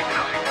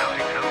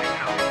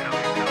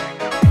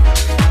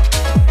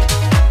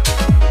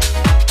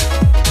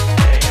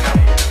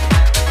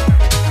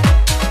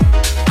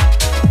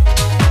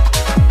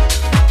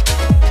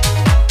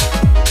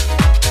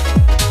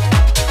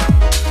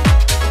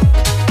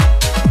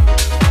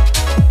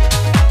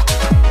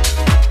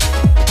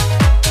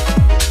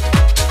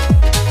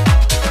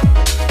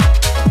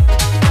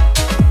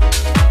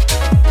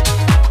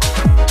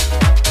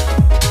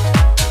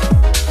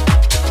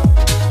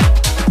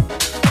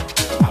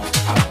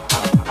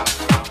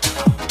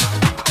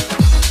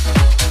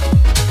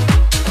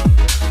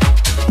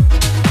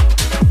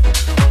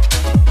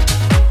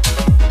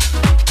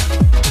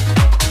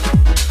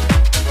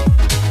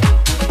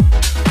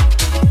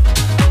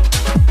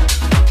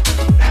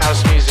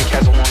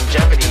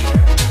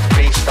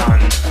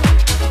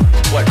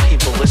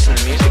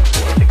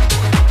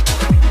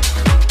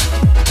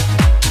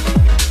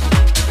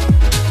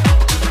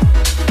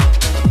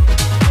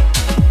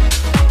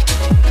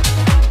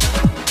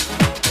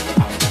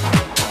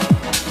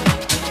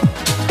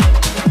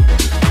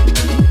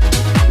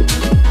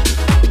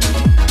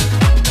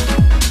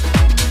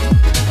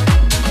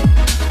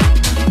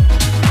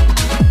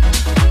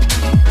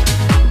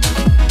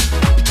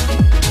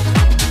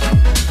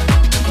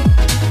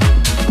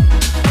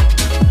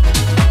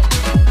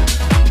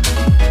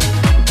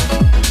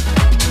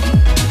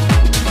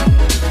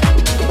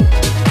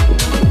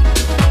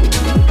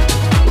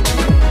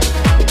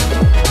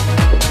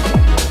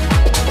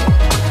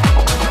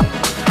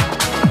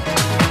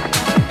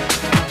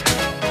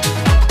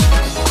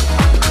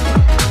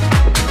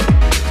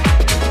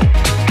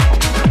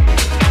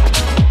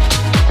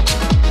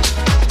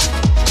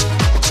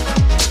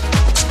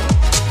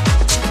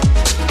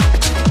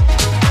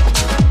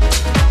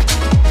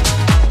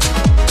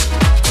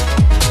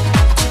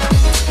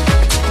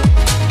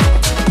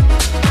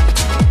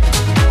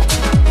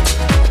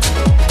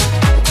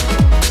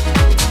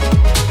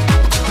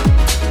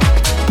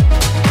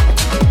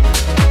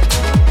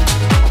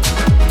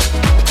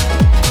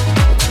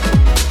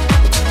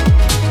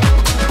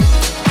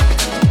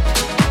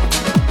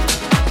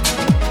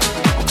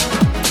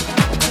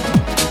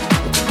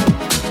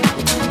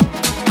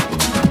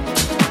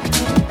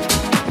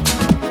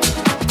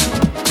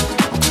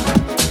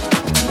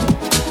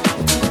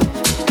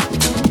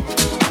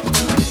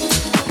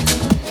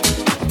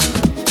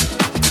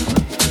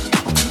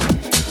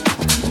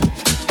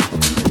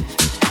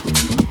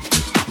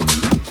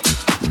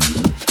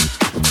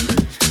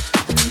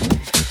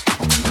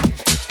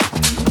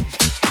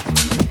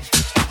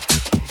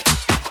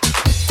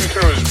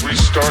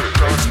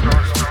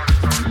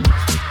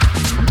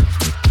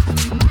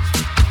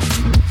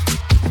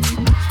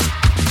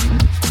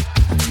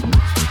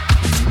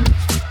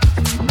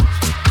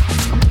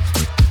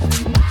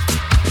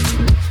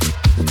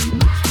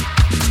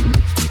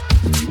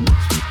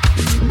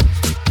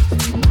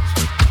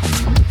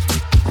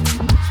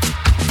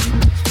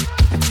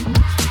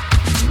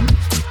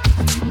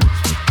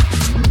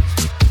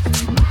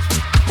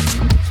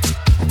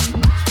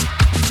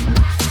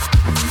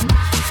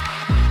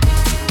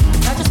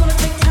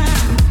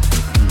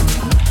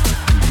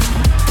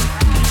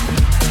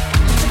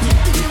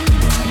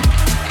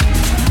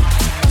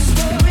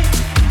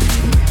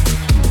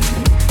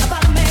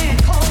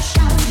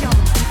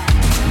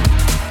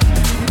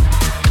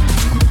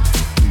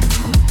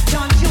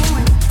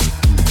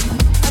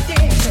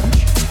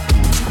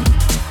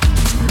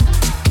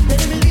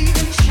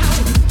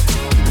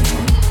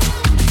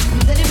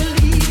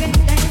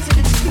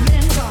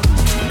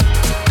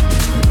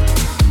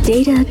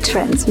 Data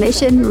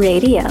Transmission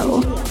Radio.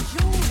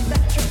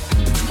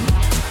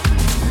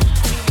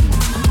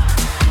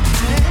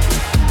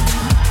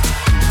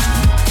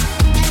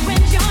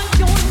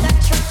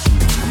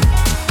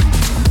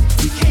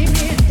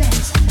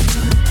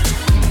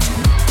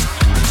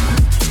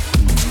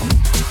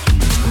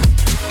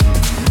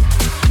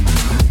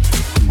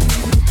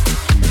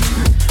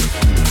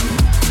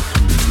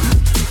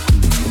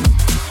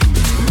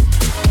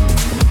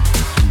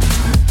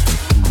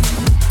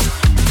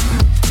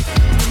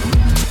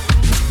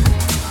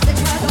 They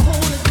tried to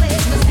hold us.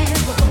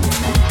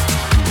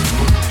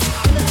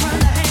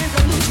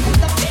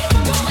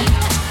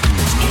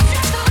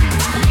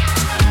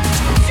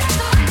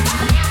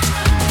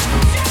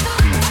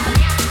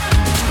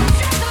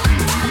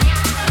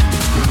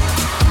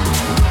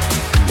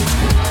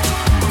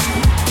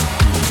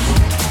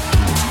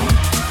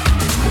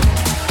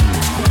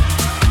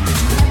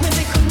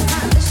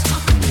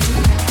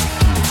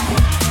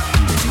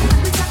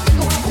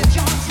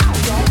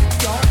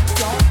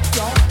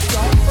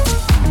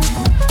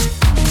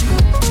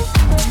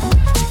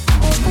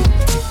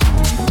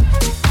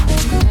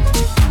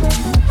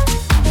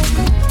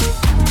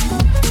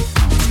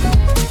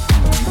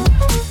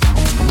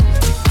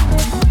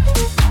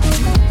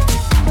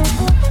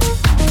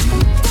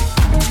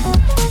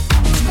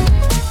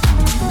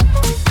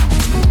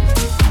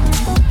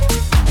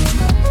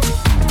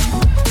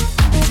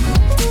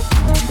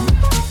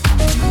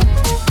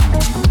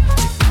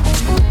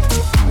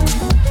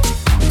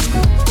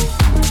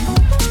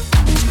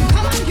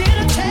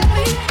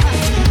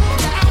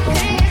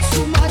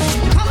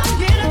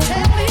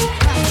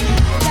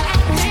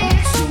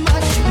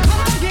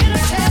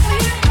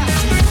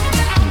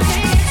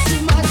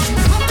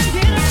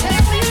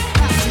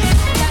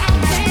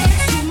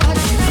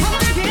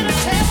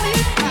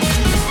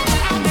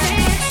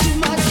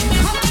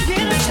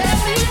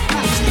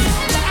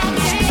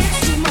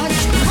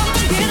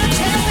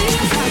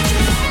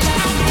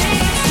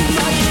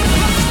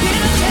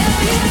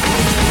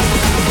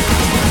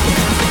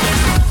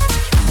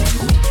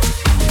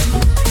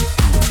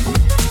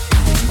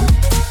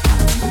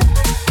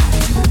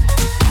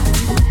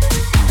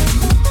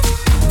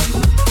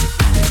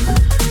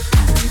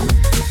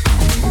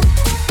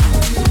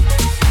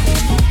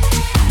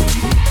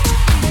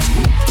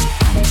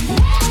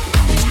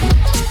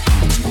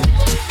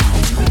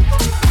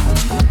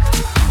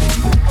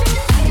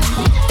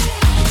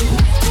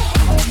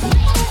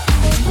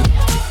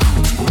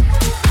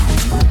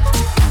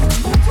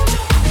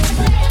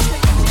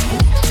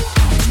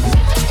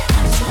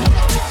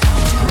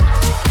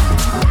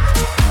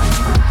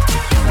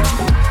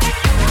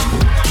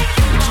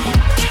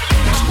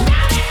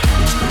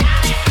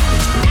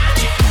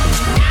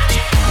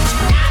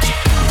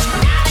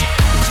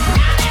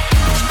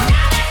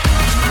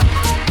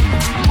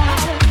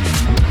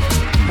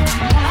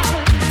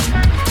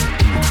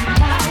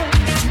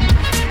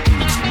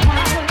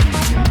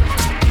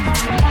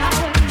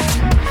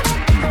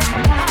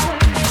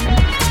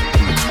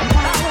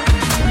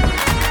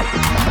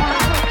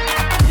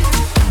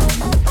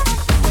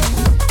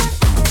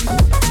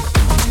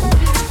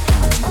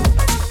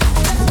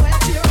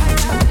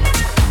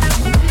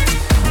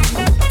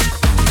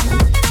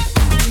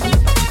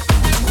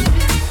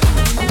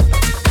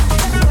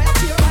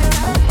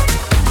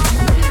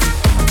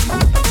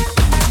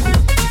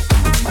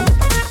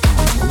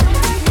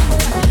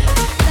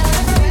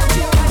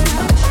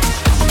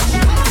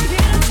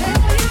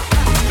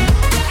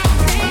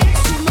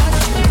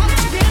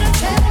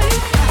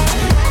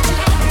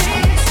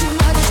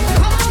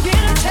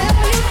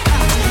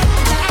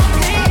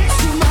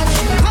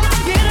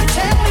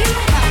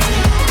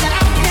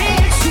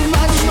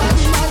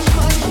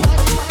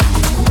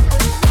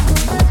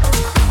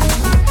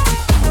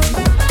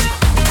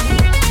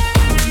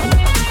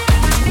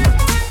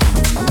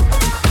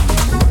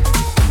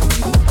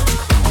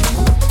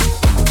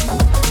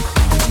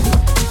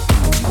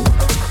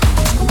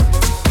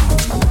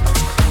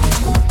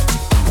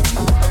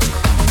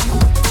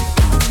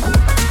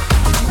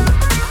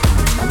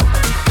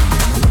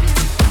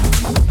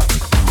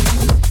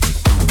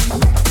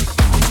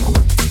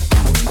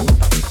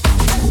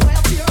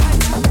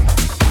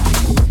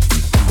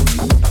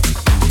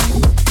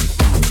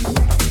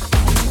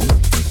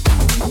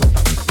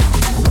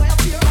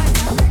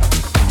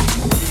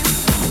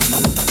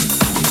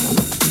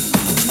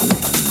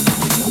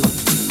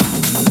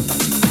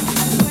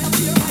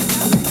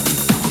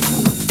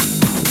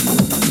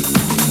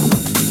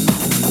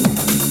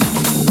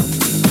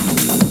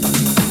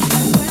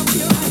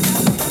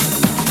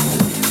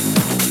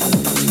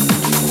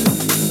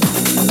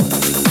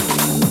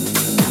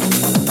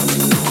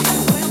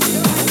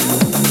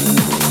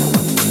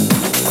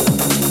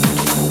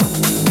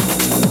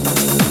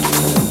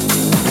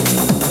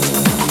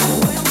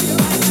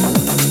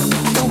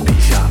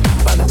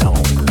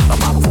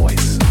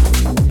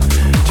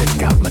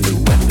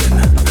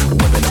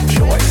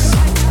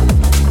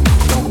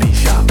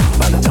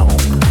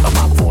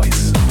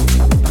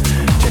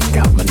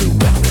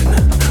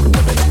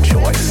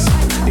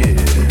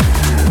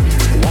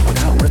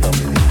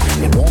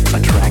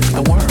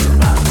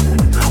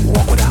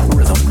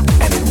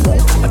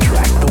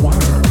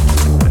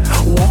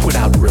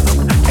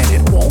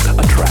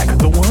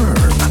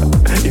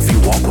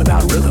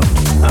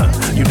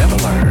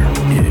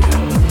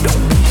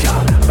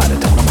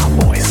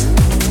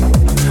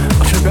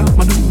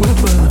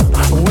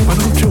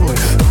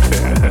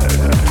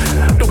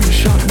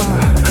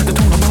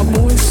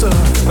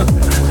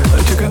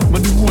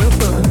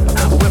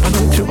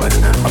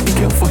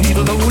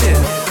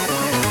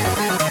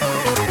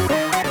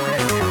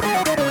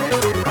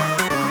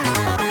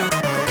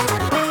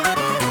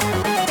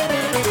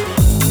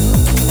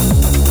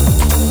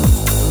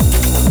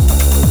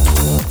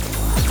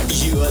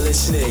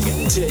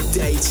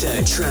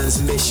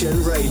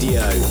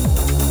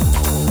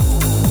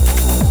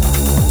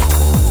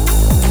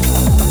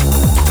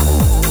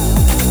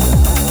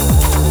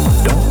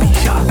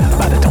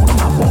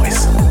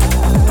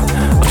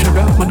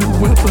 my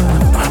new weapon,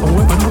 a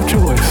weapon of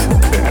choice.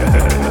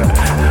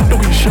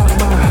 Don't be shocked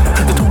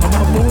by the tone of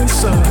my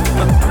voice.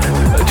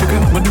 Check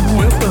out my new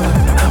weapon,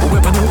 a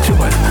weapon of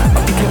choice.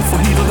 Be careful,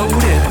 he's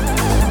loaded.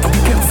 Be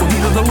careful,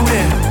 he's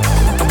loaded.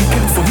 Be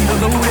careful, he's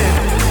loaded.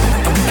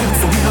 Be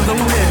careful, he's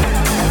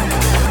loaded.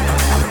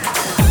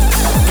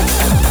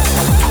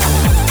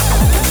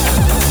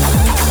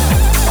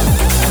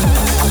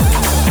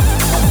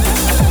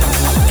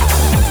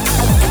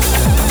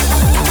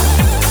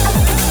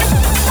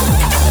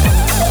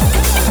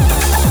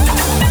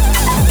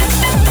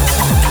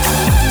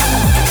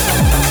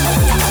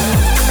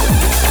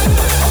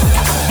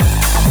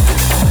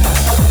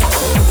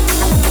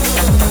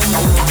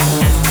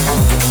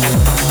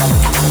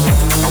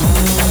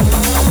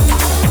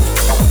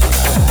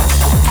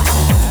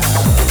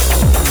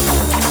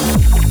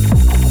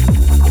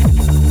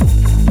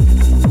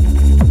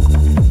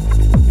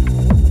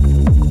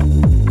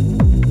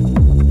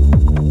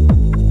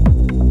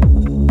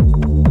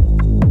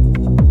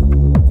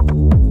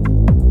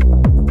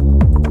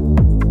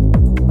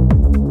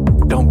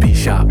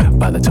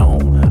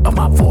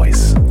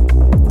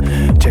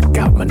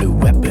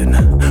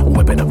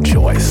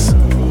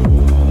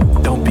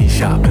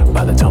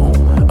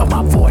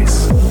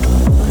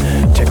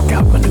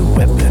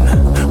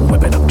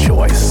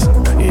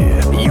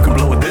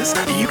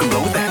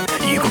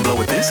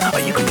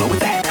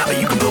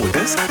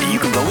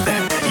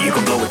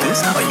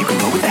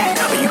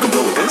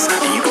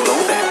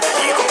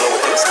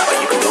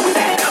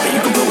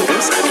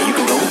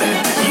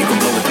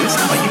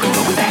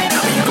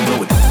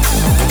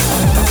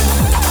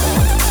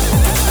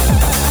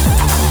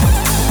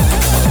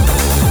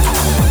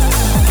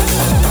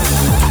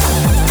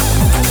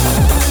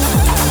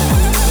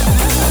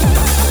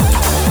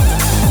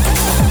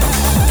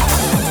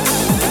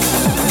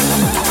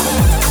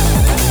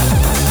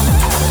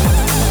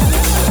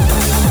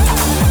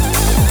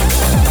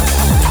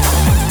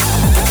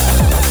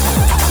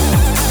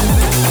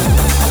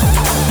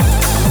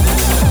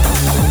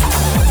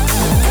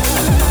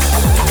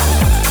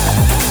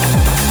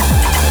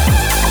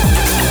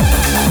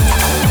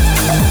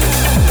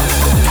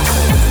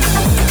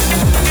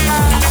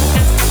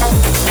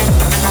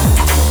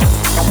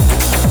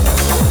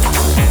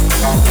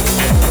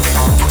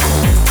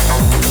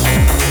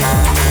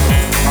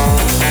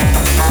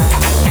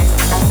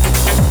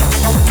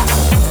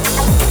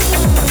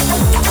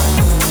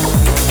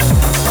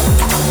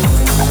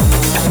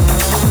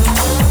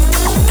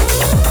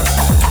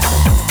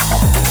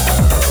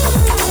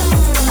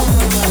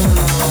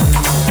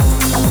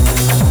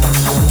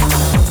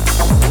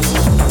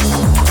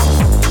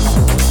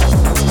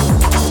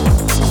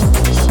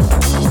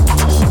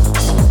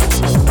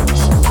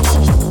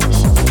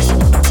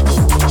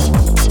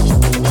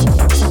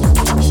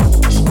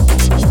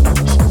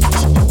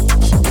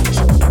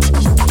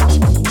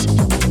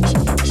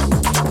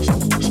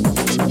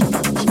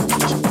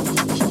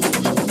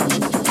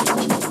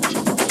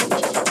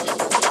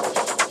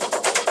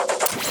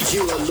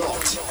 You are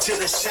locked to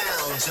the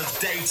sounds of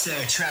Data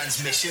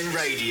Transmission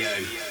Radio.